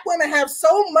 Black women have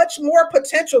so much more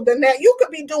potential than that. You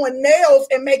could be doing nails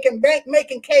and making bank,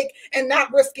 making cake and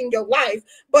not risking your life.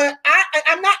 But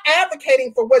I'm not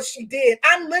advocating for what she did.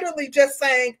 I'm literally just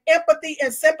saying empathy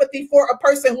and sympathy for a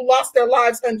person who lost their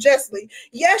lives unjustly.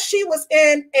 Yes, she was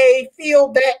in a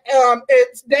field that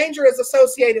danger is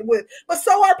associated with, but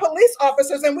so are police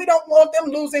officers, and we don't want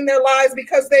them losing their lives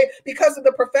because of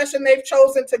the profession they've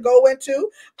chosen to go into.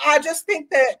 I just think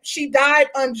that she died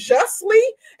unjustly,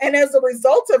 and as a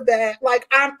result of that, like,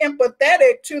 I'm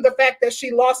empathetic to the fact that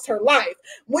she lost her life.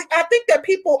 I think that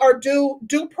people are due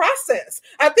process.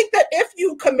 I think that if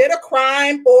you commit a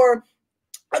crime or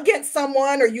against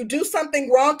someone, or you do something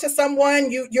wrong to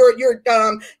someone, there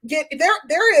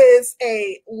is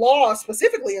a law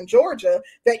specifically in Georgia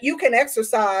that you can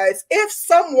exercise if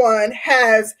someone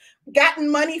has gotten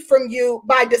money from you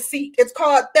by deceit. It's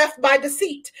called theft by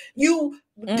deceit. You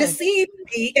deceived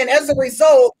me, and as a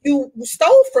result, you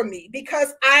stole from me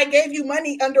because I gave you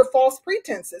money under false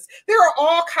pretenses. There are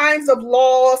all kinds of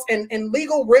laws and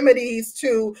legal remedies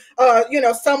to,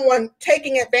 someone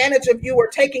taking advantage of you or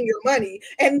taking your money.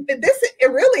 And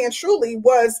it really and truly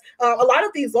was, a lot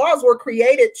of these laws were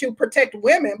created to protect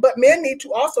women, but men need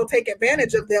to also take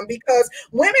advantage of them because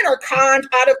women are conned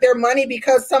out of their money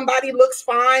because somebody looks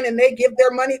fine and they give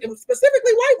their money.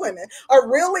 Specifically, white women are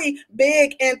really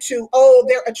big into,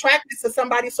 they're attracted to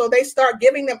somebody, so they start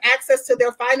giving them access to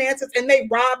their finances and they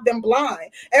rob them blind.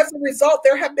 As a result,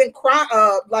 there have been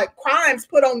crimes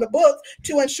put on the books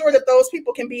to ensure that those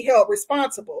people can be held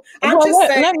responsible.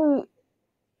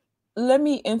 Let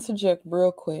me interject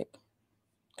real quick,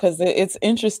 because it's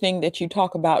interesting that you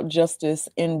talk about justice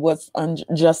and what's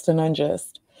just and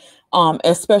unjust,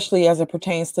 especially as it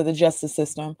pertains to the justice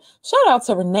system. Shout out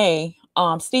to Renee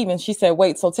Stevens. She said,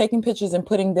 wait, so taking pictures and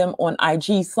putting them on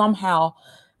IG somehow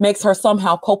makes her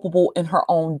somehow culpable in her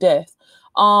own death.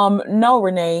 No,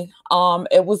 Renee,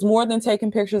 it was more than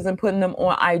taking pictures and putting them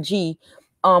on IG.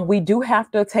 We do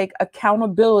have to take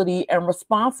accountability and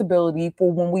responsibility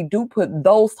for when we do put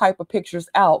those type of pictures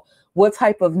out, what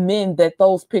type of men that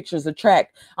those pictures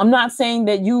attract. I'm not saying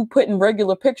that you putting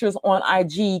regular pictures on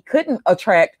IG couldn't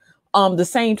attract the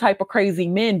same type of crazy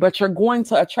men, but you're going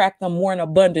to attract them more in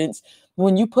abundance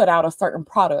when you put out a certain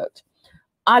product.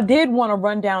 I did want to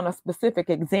run down a specific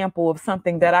example of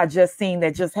something that I just seen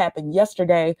that just happened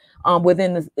yesterday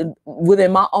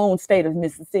within my own state of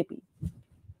Mississippi.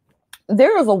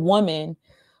 There is a woman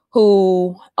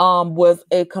who was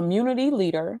a community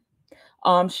leader.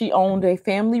 She owned a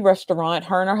family restaurant.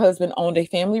 Her and her husband owned a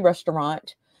family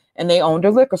restaurant, and they owned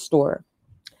a liquor store.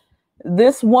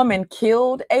 This woman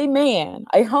killed a man,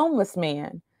 a homeless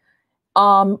man.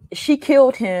 She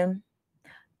killed him,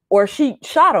 or she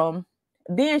shot him.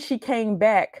 Then she came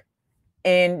back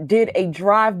and did a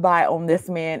drive-by on this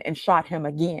man and shot him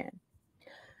again.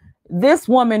 This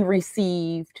woman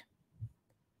received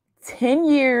 10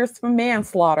 years for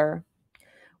manslaughter,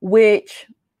 which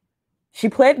she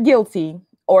pled guilty,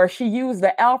 or she used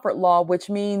the Alfred law, which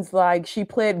means like she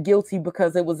pled guilty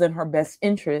because it was in her best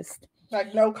interest.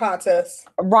 Like no contest.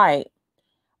 Right.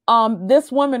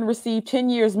 This woman received 10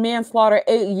 years manslaughter,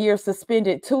 8 years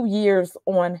suspended, 2 years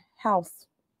on house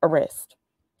arrest.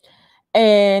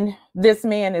 And this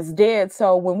man is dead.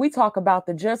 So when we talk about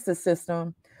the justice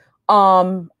system,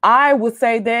 I would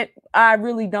say that I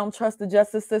really don't trust the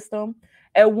justice system.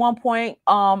 At one point,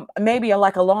 maybe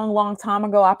like a long time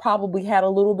ago, I probably had a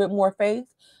little bit more faith.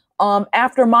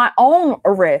 After my own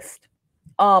arrest,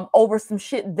 over some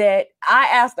shit that I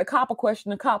asked a cop a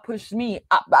question, the cop pushed me,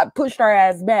 I pushed her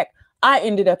ass back. I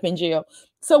ended up in jail.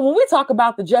 So when we talk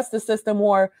about the justice system,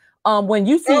 or when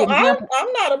you see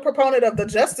I'm not a proponent of the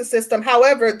justice system.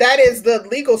 However, that is the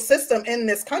legal system in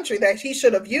this country that he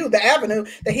should have used, the avenue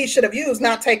that he should have used,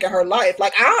 not taking her life.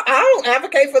 Like, I don't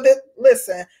advocate for this.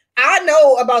 Listen, I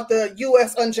know about the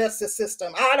U.S. injustice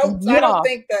system. I don't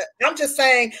think that. I'm just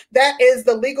saying that is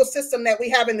the legal system that we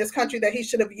have in this country that he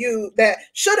should have used, that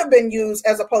should have been used,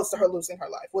 as opposed to her losing her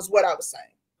life, was what I was saying.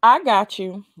 I got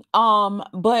you.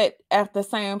 But at the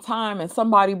same time, and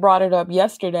somebody brought it up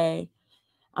yesterday,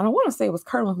 and I want to say it was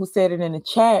Kerwin who said it in the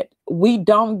chat, we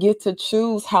don't get to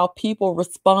choose how people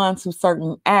respond to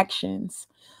certain actions.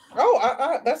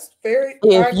 Oh, that's very, I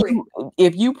if agree. you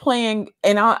if you playing,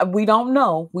 and we don't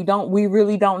know, we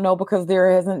really don't know, because there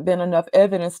hasn't been enough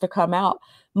evidence to come out.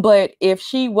 But if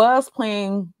she was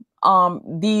playing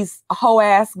these whole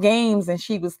ass games, and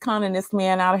she was conning this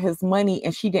man out of his money,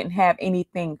 and she didn't have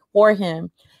anything for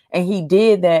him, and he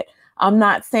did that, I'm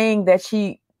not saying that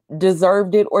she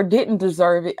deserved it or didn't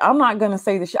deserve it. I'm not going to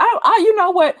say that you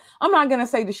know what, I'm not going to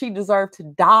say that she deserved to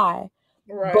die,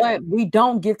 Right. but we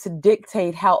don't get to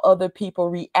dictate how other people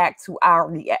react to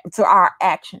our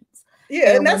actions. Yeah,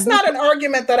 and And when that's we, not an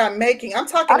argument that I'm making. I'm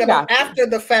talking I about got you. after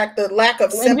the fact, the lack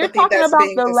of And you're sympathy talking that's about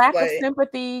being the lack of displayed.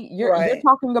 sympathy. You're Right.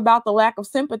 talking about the lack of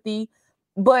sympathy.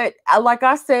 But like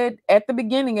I said at the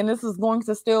beginning, and this is going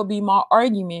to still be my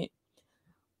argument,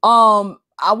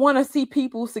 I want to see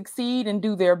people succeed and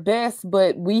do their best,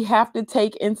 but we have to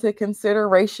take into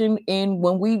consideration, in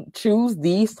when we choose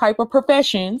these type of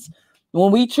professions,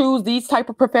 and we're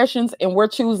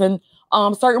choosing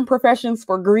certain professions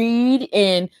for greed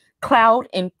and clout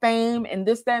and fame and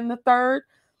this, that, and the third,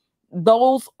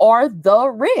 those are the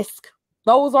risk.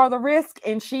 Those are the risk,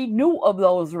 and she knew of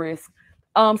those risks.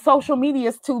 Social media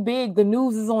is too big. The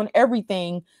news is on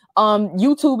everything.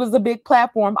 YouTube is a big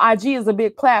platform. IG is a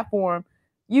big platform.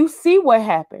 You see what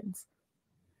happens.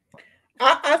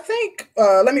 I think,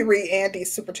 let me read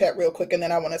Andy's super chat real quick and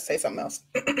then I want to say something else.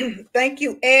 Thank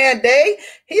you, Andy.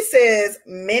 He says,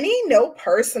 many I know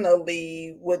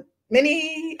personally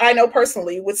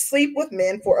would sleep with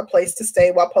men for a place to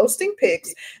stay while posting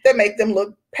pics that make them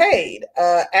look paid.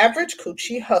 Average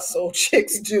coochie hustle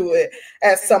chicks do it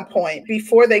at some point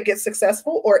before they get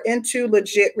successful or into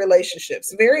legit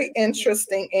relationships. Very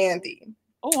interesting, Andy.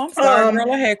 Oh, I'm sorry, Um,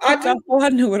 girl. I had I clicked off. do. Oh, I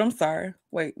knew it. I'm sorry.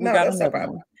 Wait, we No, got that's no another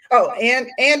problem. one. Oh, and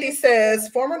Andy says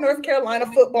former North Carolina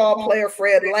football player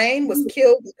Fred Lane was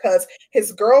killed because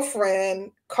his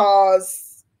girlfriend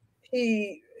caused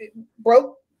he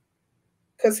broke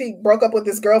because he broke up with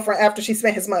his girlfriend after she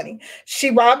spent his money. She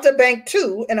robbed a bank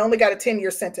too and only got a 10-year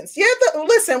sentence. Yeah,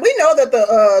 listen, we know that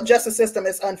the justice system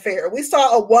is unfair. We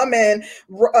saw a woman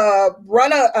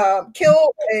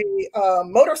kill a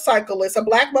motorcyclist, a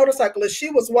black motorcyclist. She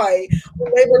was white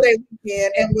on Labor Day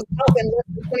weekend and was out in less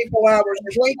than 24 hours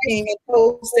drinking and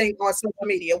posting on social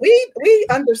media. We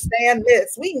understand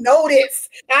this. We know this.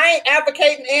 I ain't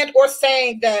advocating and or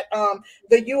saying that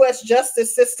the U.S.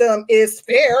 justice system is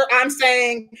fair. I'm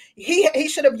saying he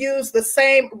should have used the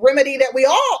same remedy that we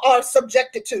all are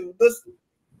subjected to, this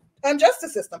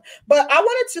injustice system. But I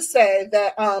wanted to say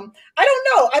that I don't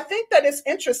know. I think that it's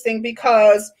interesting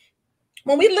because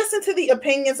when we listen to the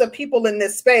opinions of people in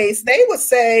this space, they would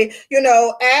say,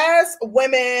 as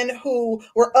women who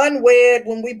were unwed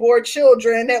when we bore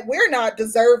children, that we're not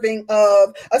deserving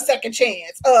of a second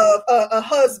chance, of a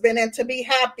husband, and to be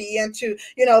happy and to,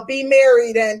 be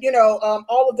married, and,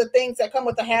 all of the things that come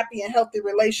with a happy and healthy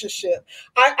relationship.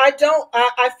 I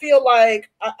feel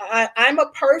like I'm a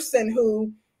person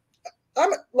who, I'm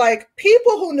like,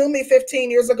 people who knew me 15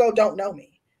 years ago don't know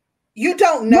me. You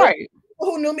don't know. Right.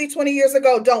 Who knew me 20 years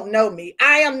ago don't know me.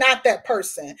 I am not that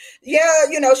person. Yeah,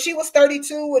 she was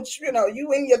 32, which,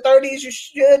 you in your 30s, you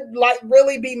should like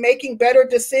really be making better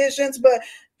decisions. But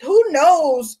who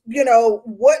knows,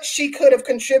 what she could have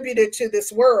contributed to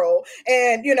this world.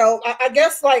 And, I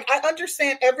guess like I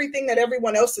understand everything that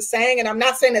everyone else is saying. And I'm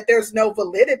not saying that there's no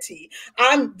validity.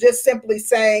 I'm just simply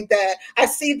saying that I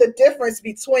see the difference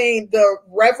between the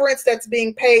reverence that's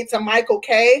being paid to Michael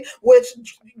K., which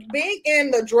being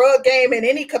in the drug game in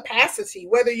any capacity,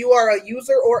 whether you are a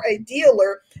user or a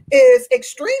dealer, is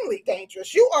extremely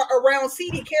dangerous. You are around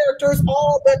seedy characters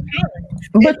all the time.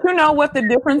 But And you know what the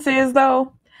difference is,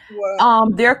 though?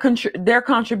 what? Their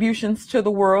contributions to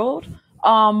the world.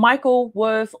 Michael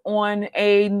was on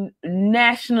a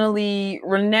nationally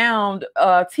renowned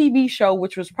TV show,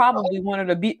 which was probably one of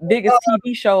the Uh, biggest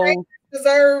TV shows.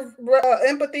 deserve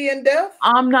empathy and death.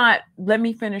 I'm not. Let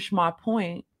me finish my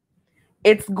point.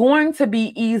 It's going to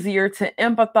be easier to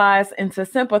empathize and to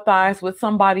sympathize with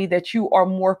somebody that you are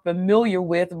more familiar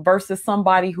with versus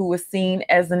somebody who is seen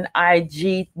as an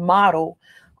IG model,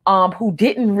 who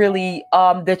didn't really,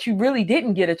 that you really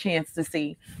didn't get a chance to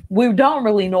see. We don't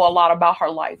really know a lot about her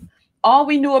life. All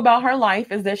we knew about her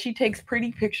life is that she takes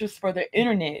pretty pictures for the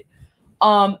internet.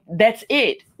 That's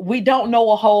it. We don't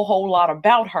know a whole lot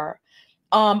about her.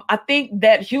 I think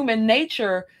that human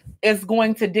nature is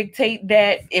going to dictate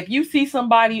that if you see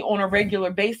somebody on a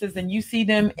regular basis and you see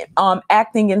them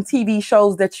acting in TV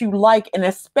shows that you like, and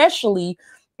especially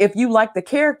if you like the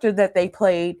character that they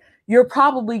played, you're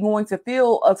probably going to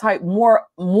feel a type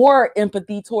more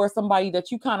empathy towards somebody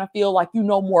that you kind of feel like you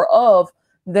know more of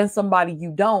than somebody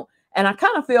you don't. And I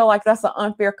kind of feel like that's an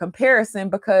unfair comparison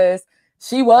because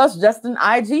she was just an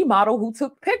IG model who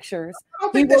took pictures. I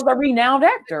don't He think that was a renowned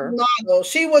actor. model.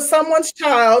 She was someone's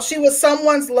child. She was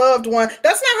someone's loved one.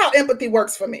 That's not how empathy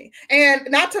works for me. And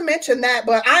not to mention that,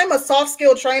 but I'm a soft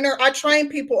skill trainer. I train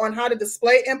people on how to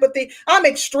display empathy. I'm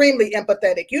extremely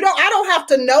empathetic. I don't have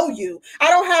to know you. I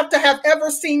don't have to have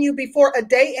ever seen you before a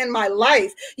day in my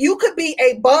life. You could be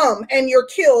a bum and you're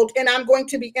killed, and I'm going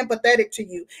to be empathetic to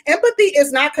you. Empathy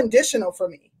is not conditional for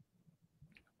me.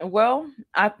 Well,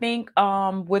 I think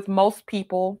with most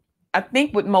people,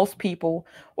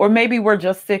 or maybe we're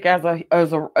just sick as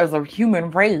a human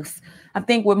race. I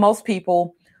think with most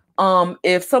people,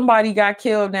 if somebody got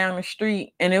killed down the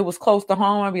street and it was close to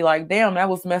home, I'd be like, damn, that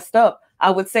was messed up. I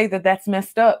would say that that's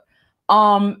messed up.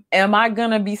 Am I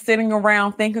gonna be sitting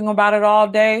around thinking about it all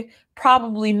day?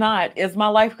 Probably not. Is my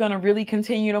life gonna really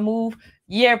continue to move?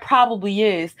 Yeah, probably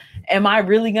is. Am I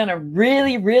really gonna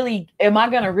am I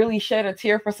gonna really shed a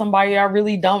tear for somebody I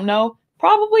really don't know?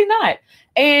 Probably not.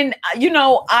 And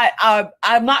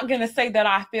I'm not gonna say that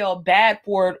I feel bad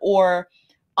for it or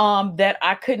that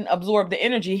I couldn't absorb the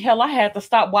energy. Hell, I had to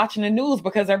stop watching the news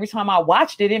because every time I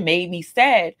watched it, it made me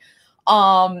sad.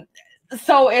 Um,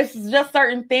 so it's just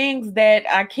certain things that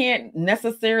I can't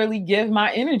necessarily give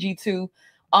my energy to.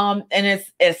 And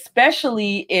it's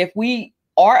especially if we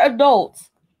are adults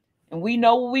and we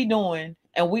know what we're doing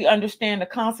and we understand the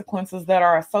consequences that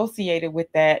are associated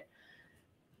with that.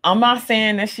 I'm not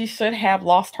saying that she should have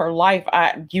lost her life.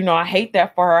 I hate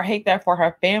that for her. I hate that for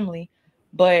her family.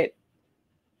 But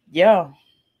yeah,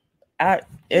 it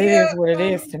Yeah, is what it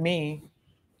is to me.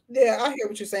 yeah, I hear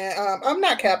what you're saying. I'm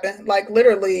not capping. Like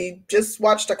literally, just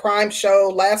watched a crime show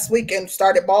last week and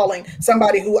started bawling.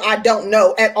 Somebody who I don't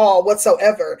know at all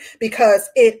whatsoever because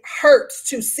it hurts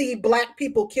to see Black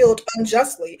people killed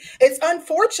unjustly. It's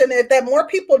unfortunate that more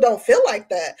people don't feel like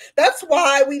that. That's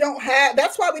why we don't have.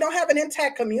 That's why we don't have an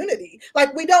intact community.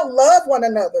 Like we don't love one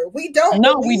another. We don't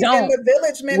No, we believe in don't. the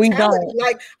village We mentality. don't.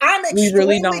 Like I'm We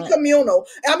really extremely don't. communal.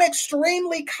 I'm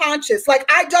extremely conscious. Like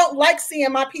I don't like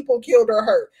seeing my people killed or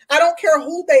hurt. I don't care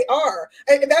who they are.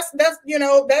 That's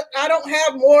that I don't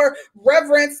have more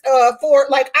reverence for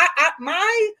like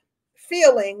my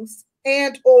feelings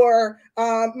and or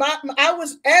my I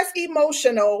was as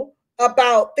emotional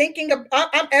about thinking of,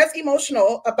 I'm as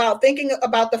emotional about thinking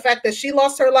about the fact that she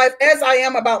lost her life as I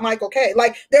am about Michael K.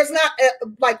 Like there's not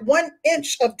like 1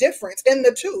 inch of difference in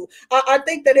the two. I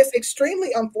think that it's extremely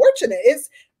unfortunate.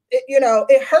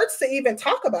 It hurts to even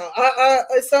talk about.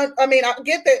 I mean, I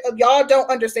get that y'all don't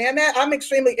understand that. I'm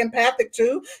extremely empathic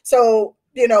too. So,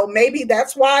 maybe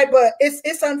that's why, but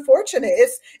it's unfortunate.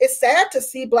 It's sad to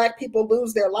see Black people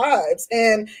lose their lives.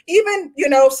 And even,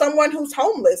 someone who's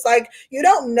homeless, like you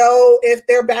don't know if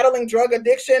they're battling drug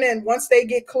addiction and once they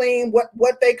get clean,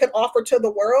 what they could offer to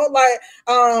the world. Like,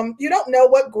 you don't know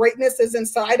what greatness is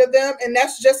inside of them. And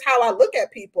that's just how I look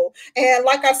at people. And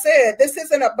like I said, this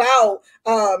isn't about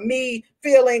me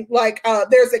feeling like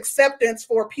there's acceptance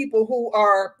for people who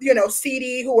are,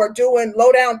 seedy, who are doing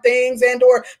low down things and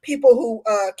or people who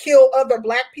kill other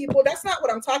Black people. That's not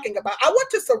what I'm talking about. I want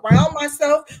to surround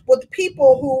myself with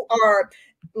people who are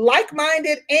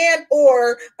like-minded and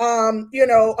or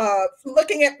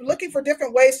looking for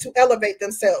different ways to elevate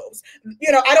themselves.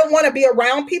 I don't want to be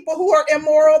around people who are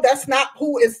immoral. That's not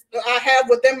who is I have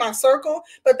within my circle,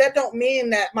 but that don't mean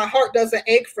that my heart doesn't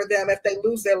ache for them if they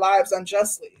lose their lives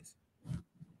unjustly.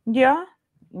 Yeah.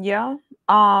 Yeah.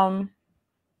 Um,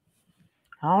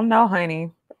 I don't know,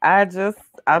 honey. I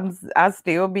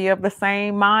still be of the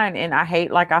same mind and I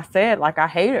hate, like I said, like I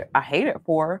hate it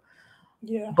for her.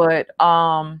 Yeah. But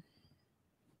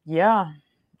yeah,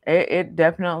 it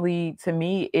definitely to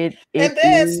me it And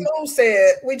then is. Smooth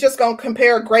said, "We just gonna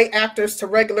compare great actors to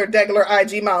regular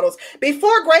IG models.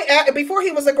 Before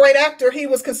he was a great actor, he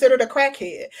was considered a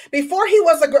crackhead. Before he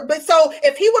was so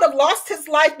if he would have lost his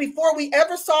life before we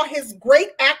ever saw his great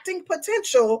acting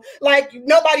potential, like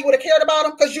nobody would have cared about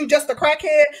him because you just a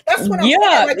crackhead. That's what I'm saying.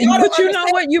 Yeah, Like y'all don't but you know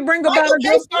understand. what? You bring about Michael a K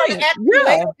good started point. acting Yeah.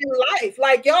 later in life.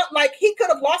 Like y'all, like he could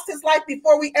have lost his life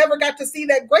before we ever got to see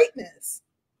that greatness."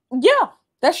 Yeah,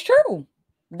 that's true.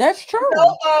 That's true.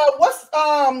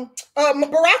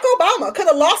 Barack Obama could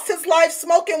have lost his life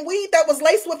smoking weed that was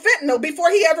laced with fentanyl before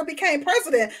he ever became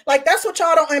president. Like that's what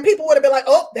y'all don't, and people would have been like,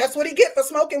 "Oh, that's what he get for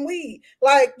smoking weed."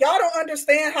 Like y'all don't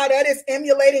understand how that is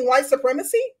emulating white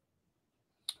supremacy.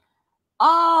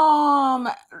 Um,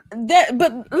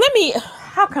 but let me.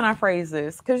 How can I phrase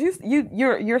this? Because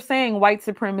you're saying white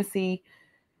supremacy.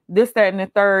 this, that, and the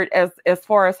third, as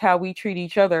far as how we treat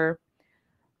each other.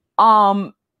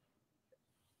 Um,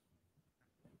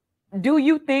 do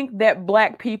you think that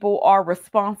Black people are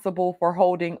responsible for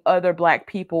holding other Black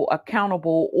people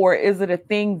accountable, or is it a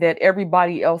thing that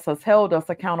everybody else has held us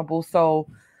accountable? So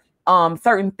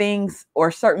certain things or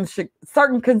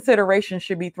certain considerations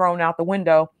should be thrown out the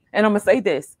window. And I'm gonna say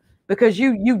this because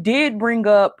you did bring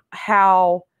up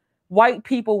how white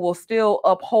people will still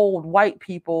uphold white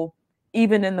people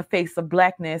even in the face of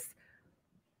Blackness.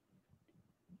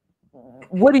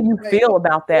 What do you Wait, feel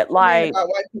about what that? do you mean Like, about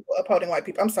white people upholding white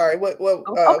people? I'm sorry. What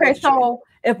okay, did you mean? so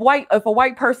if a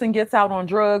white person gets out on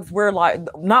drugs, we're like,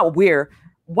 not we're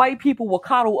white people will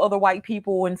coddle other white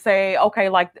people and say, okay,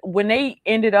 like when they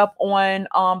ended up on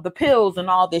the pills and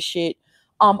all this shit,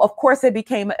 of course it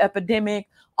became an epidemic.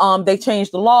 They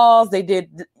changed the laws, they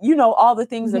did, all the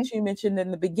things Mm-hmm. that you mentioned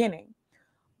in the beginning.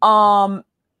 Um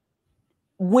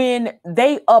when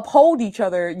they uphold each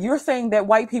other, you're saying that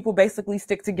white people basically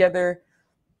stick together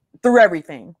through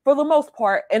everything for the most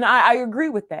part, and I agree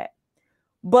with that.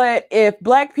 But if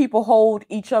Black people hold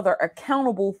each other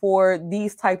accountable for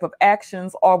these type of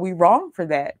actions, are we wrong for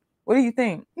that? What do you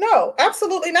think? No,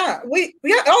 absolutely not.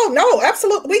 Oh no,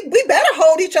 absolutely. We better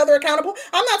hold each other accountable.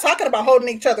 I'm not talking about holding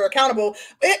each other accountable.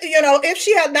 If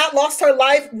she had not lost her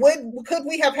life, could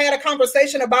we have had a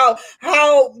conversation about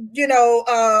how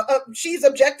she's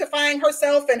objectifying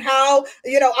herself and how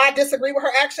I disagree with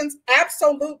her actions?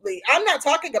 Absolutely. I'm not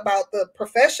talking about the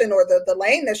profession or the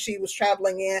lane that she was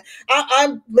traveling in.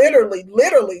 I'm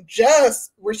literally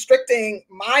just restricting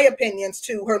my opinions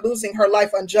to her losing her life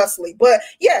unjustly. But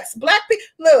yes, Black people,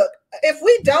 look, if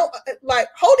we don't like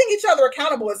holding each other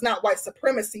accountable is not white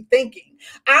supremacy thinking.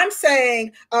 I'm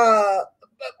saying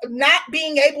not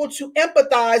being able to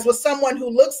empathize with someone who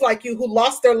looks like you, who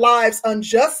lost their lives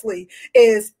unjustly,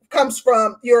 comes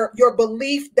from your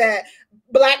belief that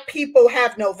Black people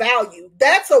have no value.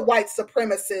 That's a white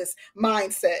supremacist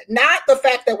mindset, not the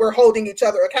fact that we're holding each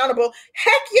other accountable.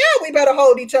 Heck yeah, we better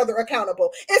hold each other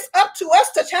accountable. It's up to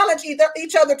us to challenge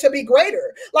each other to be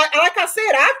greater. Like I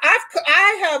said,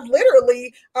 I have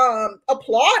literally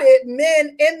applauded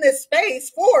men in this space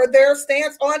for their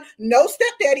stance on no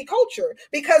stepdaddy culture,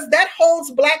 because that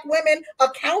holds Black women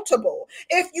accountable.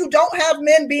 If you don't have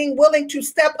men being willing to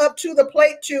step up to the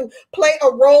plate to play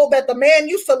a role that the man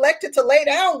you selected to lay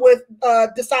down with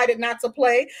decided not to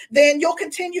play, then you'll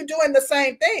continue doing the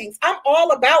same things. I'm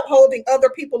all about holding other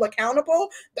people accountable.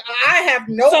 I have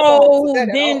no qualms with So that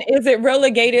at then all. is it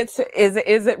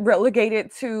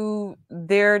relegated to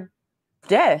their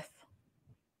death?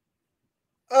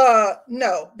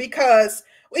 No, because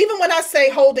even when I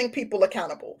say holding people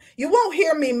accountable, you won't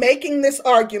hear me making this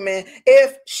argument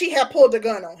if she had pulled a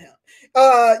gun on him.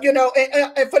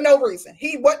 And for no reason.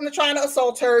 He wasn't trying to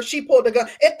assault her. She pulled a gun.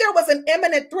 If there was an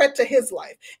imminent threat to his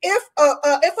life, if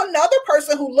another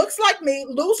person who looks like me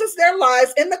loses their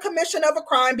lives in the commission of a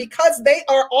crime because they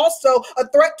are also a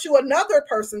threat to another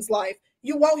person's life,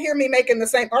 you won't hear me making the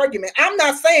same argument. I'm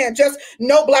not saying just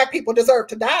no Black people deserve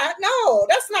to die. No,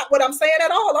 that's not what I'm saying at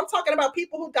all. I'm talking about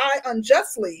people who die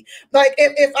unjustly. Like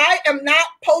if I am not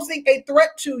posing a threat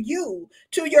to you,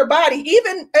 to your body,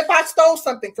 even if I stole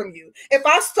something from you, if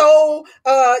I stole,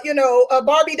 a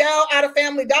Barbie doll out of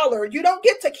Family Dollar, you don't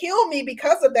get to kill me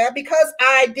because of that, because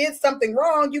I did something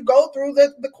wrong. You go through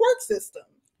the court system.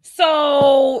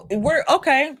 So we're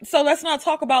okay. So let's not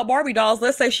talk about Barbie dolls.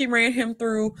 Let's say she ran him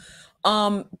through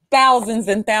thousands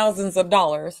and thousands of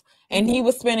dollars, and Mm-hmm. he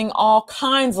was spending all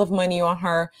kinds of money on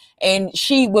her, and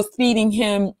she was feeding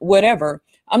him whatever.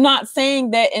 I'm not saying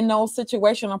that in those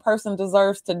situations a person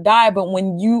deserves to die, but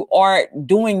when you are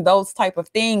doing those type of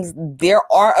things, there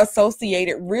are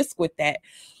associated risks with that.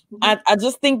 Mm-hmm. I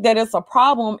just think that it's a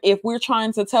problem if we're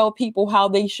trying to tell people how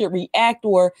they should react,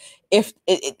 or if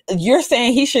you're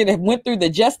saying he should have went through the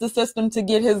justice system to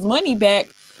get his money back.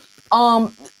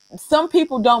 um some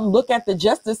people don't look at the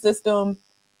justice system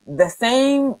the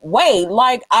same way.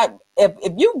 Like if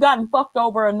you've gotten fucked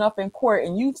over enough in court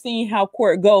and you've seen how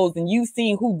court goes and you've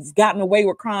seen who's gotten away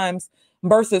with crimes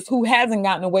versus who hasn't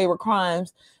gotten away with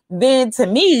crimes, then to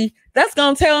me that's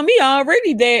gonna tell me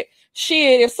already that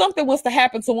shit, if something was to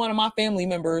happen to one of my family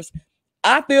members,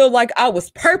 I feel like I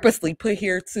was purposely put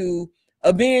here to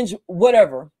avenge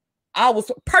whatever. I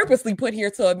was purposely put here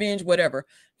to avenge whatever.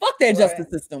 Fuck that Right. justice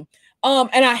system.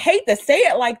 And I hate to say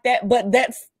it like that, but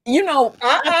that's, I've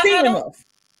I seen don't. enough.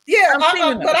 Yeah, I've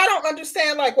seen but enough. I don't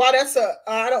understand like why that's a.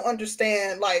 I don't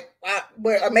understand like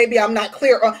where maybe I'm not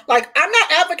clear on, like, I'm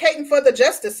not advocating for the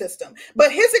justice system,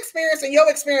 but his experience and your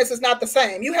experience is not the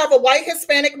same. You have a white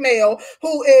Hispanic male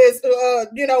who is,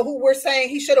 who we're saying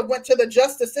he should have went to the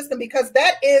justice system because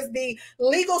that is the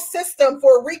legal system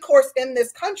for recourse in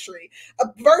this country,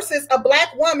 versus a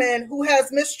black woman who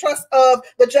has mistrust of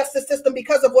the justice system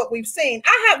because of what we've seen.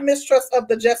 I have mistrust of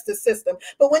the justice system,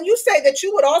 but when you say that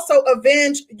you would also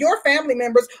avenge your family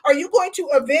members, are you going to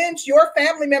avenge your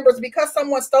family members because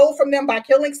someone stole from them by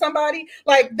killing somebody?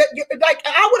 Like that, like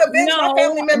I would avenge my No,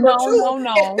 family member no, too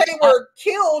no, if no. they were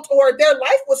killed or their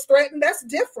life was threatened. That's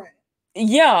different.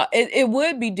 Yeah, it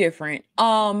would be different.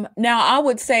 Now I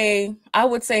would say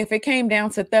if it came down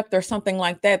to theft or something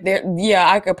like that, there,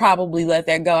 yeah, I could probably let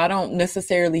that go. I don't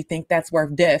necessarily think that's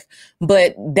worth death,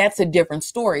 but that's a different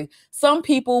story. Some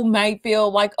people might feel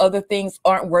like other things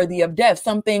aren't worthy of death.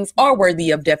 Some things are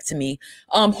worthy of death to me.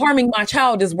 Mm-hmm. Harming my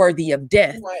child is worthy of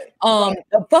death. Right, right.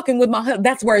 Fucking with my husband,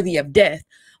 that's worthy of death.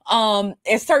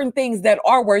 There's certain things that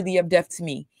are worthy of death to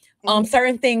me, Mm-hmm.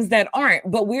 certain things that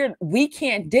aren't, but we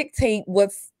can't dictate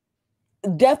what's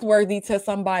death worthy to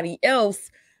somebody else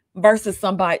versus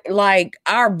somebody. Like,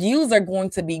 our views are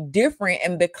going to be different,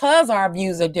 and because our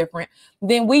views are different,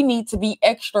 then we need to be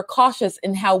extra cautious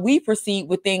in how we proceed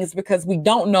with things, because we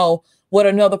don't know what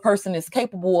another person is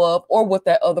capable of or what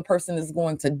that other person is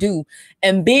going to do.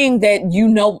 And being that,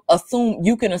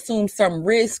 you can assume some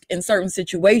risk in certain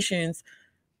situations,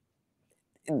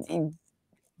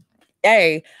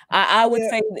 hey, I would Yeah,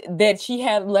 say that she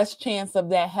had less chance of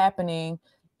that happening,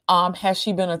 had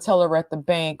she been a teller at the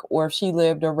bank, or if she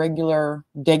lived a regular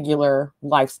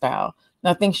lifestyle.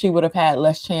 And I think she would have had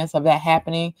less chance of that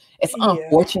happening. It's yeah.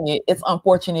 unfortunate. It's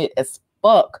unfortunate as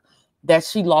fuck that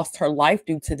she lost her life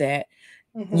due to that.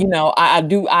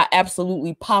 Mm-hmm. I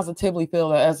absolutely positively feel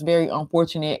that that's very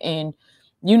unfortunate. And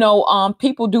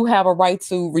people do have a right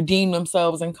to redeem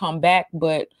themselves and come back,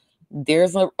 but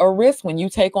there's a risk when you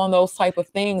take on those type of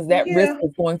things. That risk Yeah.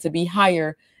 is going to be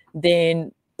higher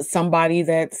than somebody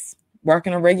that's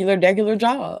working a regular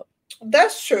job.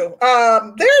 That's true.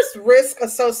 There's risk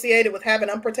associated with having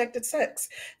unprotected sex.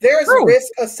 There's True, risk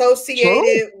true,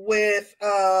 associated with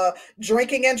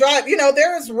drinking and drive.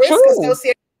 There is risk true.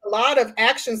 associated with a lot of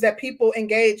actions that people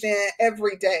engage in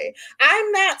every day.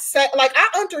 I'm not like, I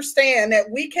understand that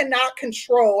we cannot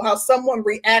control how someone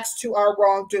reacts to our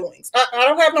wrongdoings. I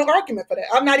don't have no argument for that.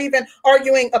 I'm not even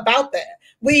arguing about that.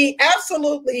 We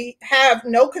absolutely have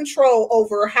no control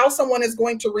over how someone is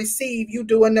going to receive you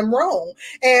doing them wrong,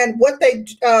 and what they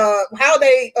how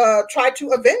they try to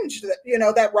avenge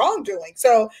that wrongdoing.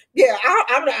 So yeah,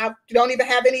 I don't even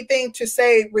have anything to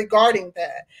say regarding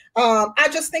that. I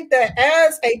just think that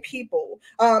as a people,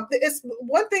 it's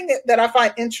one thing that I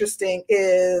find interesting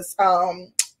is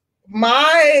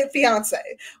my fiance,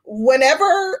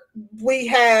 whenever we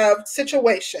have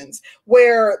situations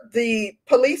where the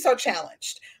police are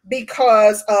challenged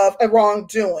because of a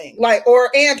wrongdoing, like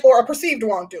or a perceived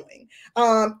wrongdoing,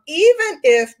 even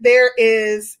if there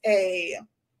is a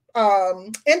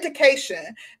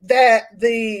indication that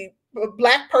the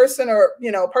black person or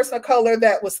person of color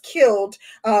that was killed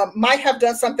might have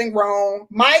done something wrong,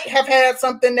 might have had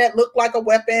something that looked like a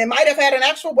weapon, might have had an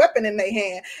actual weapon in their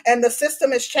hand, and the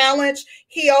system is challenged,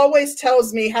 he always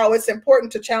tells me how it's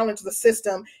important to challenge the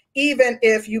system even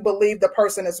if you believe the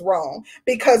person is wrong.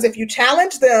 Because if you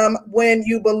challenge them when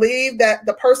you believe that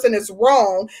the person is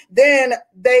wrong, then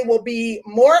they will be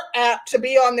more apt to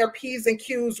be on their P's and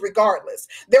Q's regardless.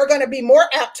 They're going to be more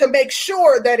apt to make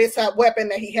sure that it's a weapon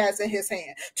that he has in his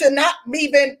hand, to not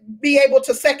even be able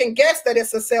to second guess that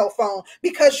it's a cell phone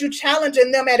because you're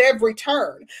challenging them at every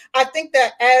turn. I think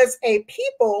that as a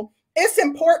people, it's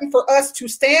important for us to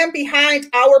stand behind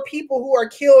our people who are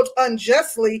killed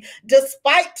unjustly,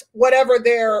 despite whatever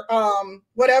their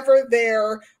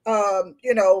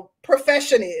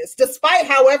profession is, despite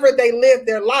however they live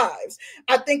their lives.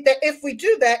 I think that if we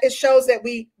do that, it shows that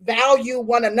we value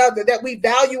one another, that we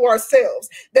value ourselves.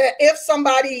 That if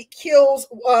somebody kills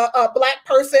a black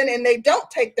person and they don't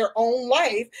take their own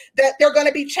life, that they're going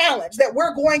to be challenged. That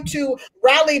we're going to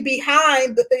rally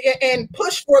behind and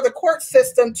push for the court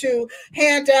system to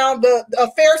hand down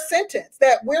a fair sentence.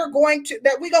 That we're going to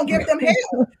give them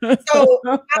hell. So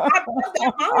I'm of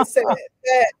that mindset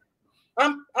that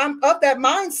I'm of that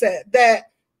mindset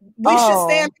that we should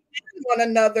stand Oh, behind one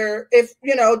another, if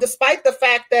despite the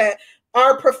fact that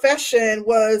our profession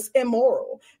was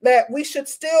immoral, that we should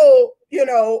still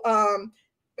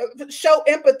show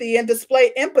empathy and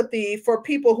display empathy for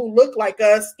people who look like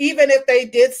us, even if they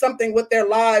did something with their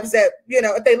lives that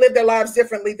if they live their lives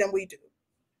differently than we do.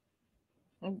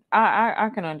 I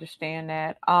can understand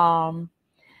that.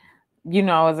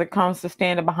 as it comes to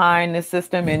standing behind the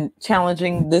system and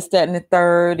challenging this, that, and the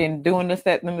third, and doing this,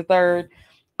 that, and the third,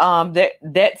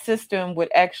 that system would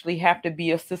actually have to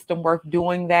be a system worth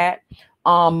doing that.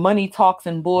 Money talks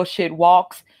and bullshit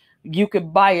walks. You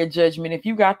could buy a judgment if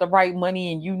you got the right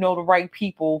money and you know the right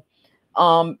people.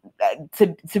 To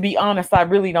be honest, I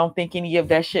really don't think any of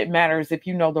that shit matters if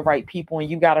you know the right people and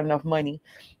you got enough money.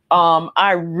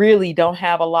 I really don't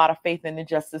have a lot of faith in the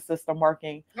justice system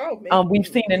working. Oh, me, We've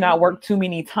seen it not work too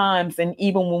many times, and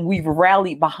even when we've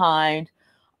rallied behind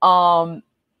um,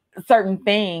 certain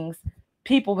things,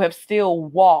 people have still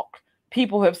walked.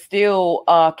 People have still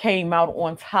came out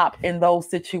on top in those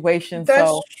situations. that's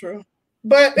So true.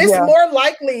 But it's yeah, more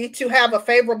likely to have a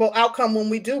favorable outcome when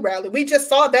we do rally. We just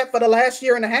saw that for the last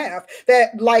year and a half.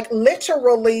 That like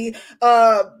literally,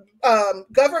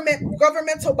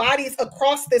 governmental bodies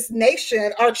across this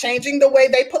nation are changing the way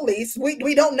they police.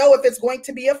 We don't know if it's going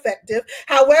to be effective.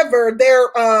 However, they're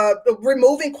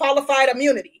removing qualified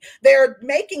immunity. They're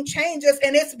making changes,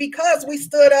 and it's because we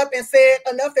stood up and said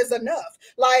enough is enough.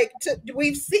 Like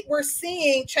we're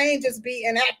seeing changes be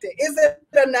enacted. Is it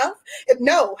enough?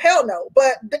 No, hell no.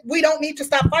 But we don't need to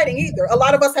stop fighting either. A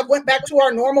lot of us have went back to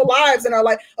our normal lives and are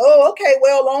like, oh, okay,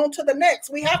 well, on to the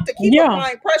next. We have to keep yeah,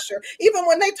 applying pressure. Even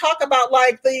when they talk about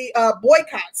like the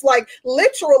boycotts, like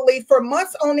literally for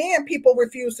months on end, people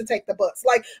refuse to take the bus.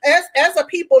 Like as a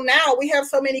people now, we have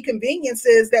so many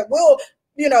conveniences that will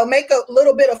make a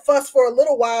little bit of fuss for a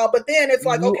little while, but then it's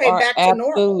like, you okay, are back to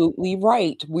normal. absolutely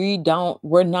right.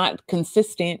 We're not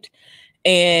consistent,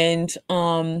 and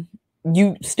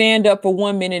you stand up for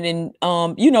 1 minute and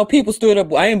people stood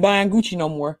up, I ain't buying Gucci no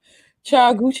more.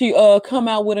 Child, Right. Gucci come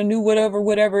out with a new whatever,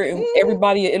 and Mm-hmm.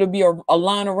 everybody, it'll be a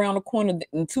line around the corner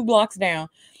and 2 blocks down.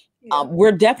 Yeah.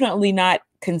 We're definitely not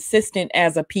consistent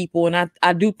as a people, and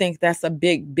I do think that's a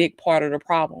big part of the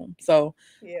problem. So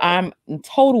Yeah. I'm in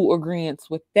total agreement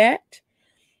with that.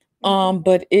 Mm-hmm.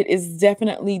 But it is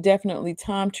definitely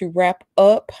time to wrap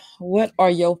up. What are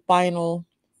your final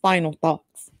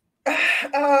thoughts?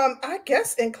 I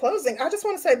guess in closing, I just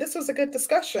want to say this was a good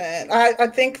discussion. I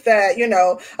think that,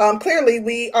 clearly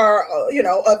we are,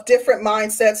 of different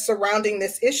mindsets surrounding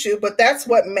this issue, but that's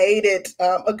what made it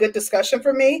a good discussion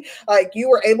for me. Like you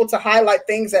were able to highlight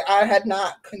things that I had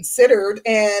not considered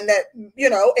and that,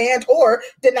 and or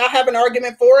did not have an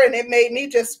argument for. And it made me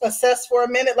just assess for a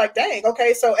minute, like, dang,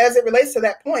 okay. So as it relates to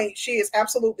that point, she is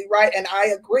absolutely right. And I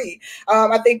agree.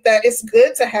 I think that it's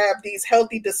good to have these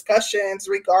healthy discussions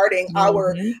regarding our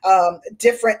Mhm.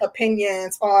 different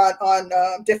opinions on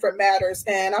different matters.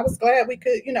 And I was glad we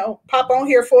could, pop on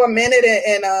here for a minute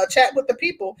and chat with the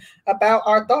people about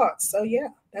our thoughts. So yeah,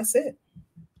 that's it.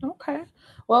 Okay.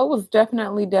 Well, it was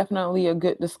definitely a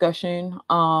good discussion.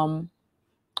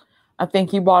 I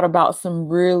think you brought about some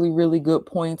really good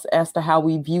points as to how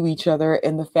we view each other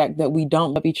and the fact that we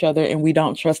don't love each other and we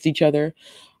don't trust each other.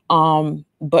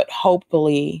 But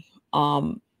hopefully,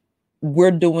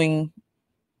 we're doing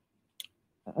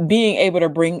being able to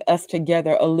bring us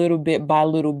together a little bit by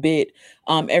little bit.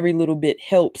 Every little bit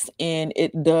helps, and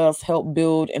it does help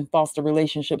build and foster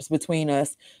relationships between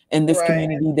us and this Right.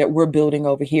 community that we're building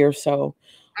over here. So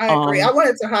I agree. I um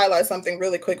wanted to highlight something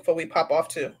really quick before we pop off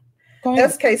too. go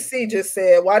ahead. SKC just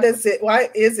said, why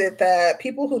is it that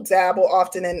people who dabble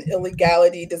often in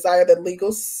illegality desire the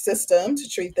legal system to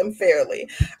treat them fairly?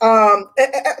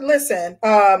 Listen,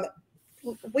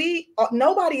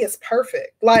 nobody is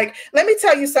perfect. Like, let me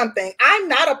tell you something. I'm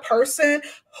not a person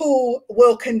who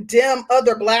will condemn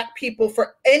other black people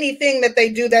for anything that they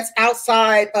do that's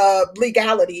outside of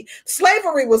legality.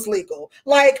 Slavery was legal.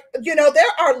 Like,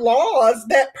 there are laws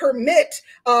that permit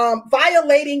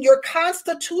violating your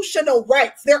constitutional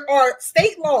rights. There are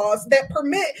state laws that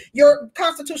permit your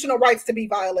constitutional rights to be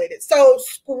violated. So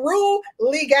screw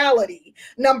legality,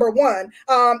 number one.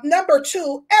 Number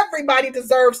two, everybody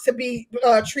deserves to be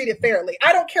treated fairly.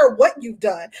 I don't care what you've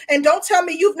done. And don't tell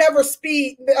me you've never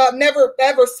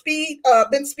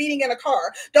been speeding in a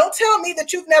car. Don't tell me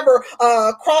that you've never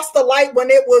crossed the light when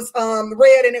it was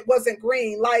red and it wasn't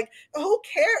green. Like, who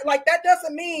cares? Like, that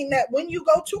doesn't mean that when you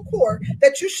go to court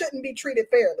that you shouldn't be treated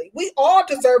fairly. We all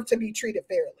deserve to be treated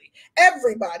fairly.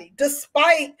 Everybody,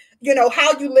 despite,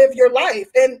 how you live your life.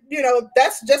 And,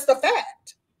 that's just a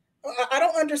fact. I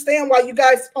don't understand why you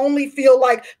guys only feel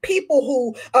like people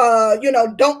who,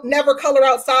 don't never color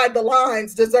outside the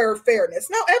lines deserve fairness.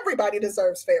 No, everybody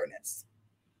deserves fairness.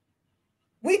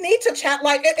 We need to chat,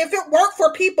 like, if it weren't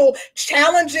for people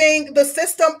challenging the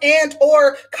system and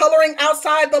or coloring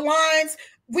outside the lines,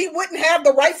 we wouldn't have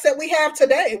the rights that we have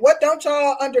today. What don't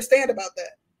y'all understand about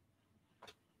that?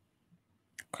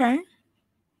 Okay.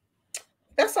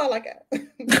 That's all I got.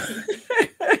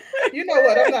 You know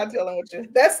what? I'm not dealing with you.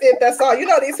 That's it. That's all. You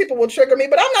know, these people will trigger me,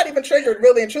 but I'm not even triggered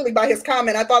really and truly by his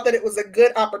comment. I thought that it was a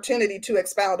good opportunity to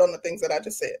expound on the things that I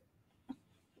just said.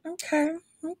 Okay.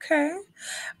 Okay.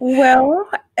 Well,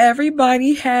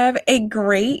 everybody have a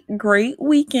great, great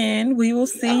weekend. We will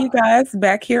see you Yeah. guys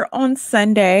back here on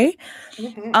Sunday.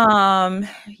 Mm-hmm. Um,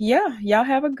 yeah, y'all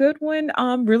have a good one.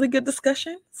 Really good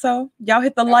discussion. So y'all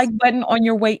hit the like Absolutely. button on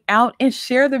your way out and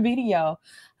share the video.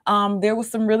 There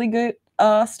was some really good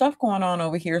stuff going on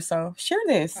over here. So share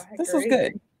this. I This was agree.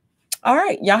 good. All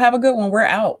right. Y'all have a good one. We're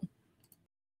out.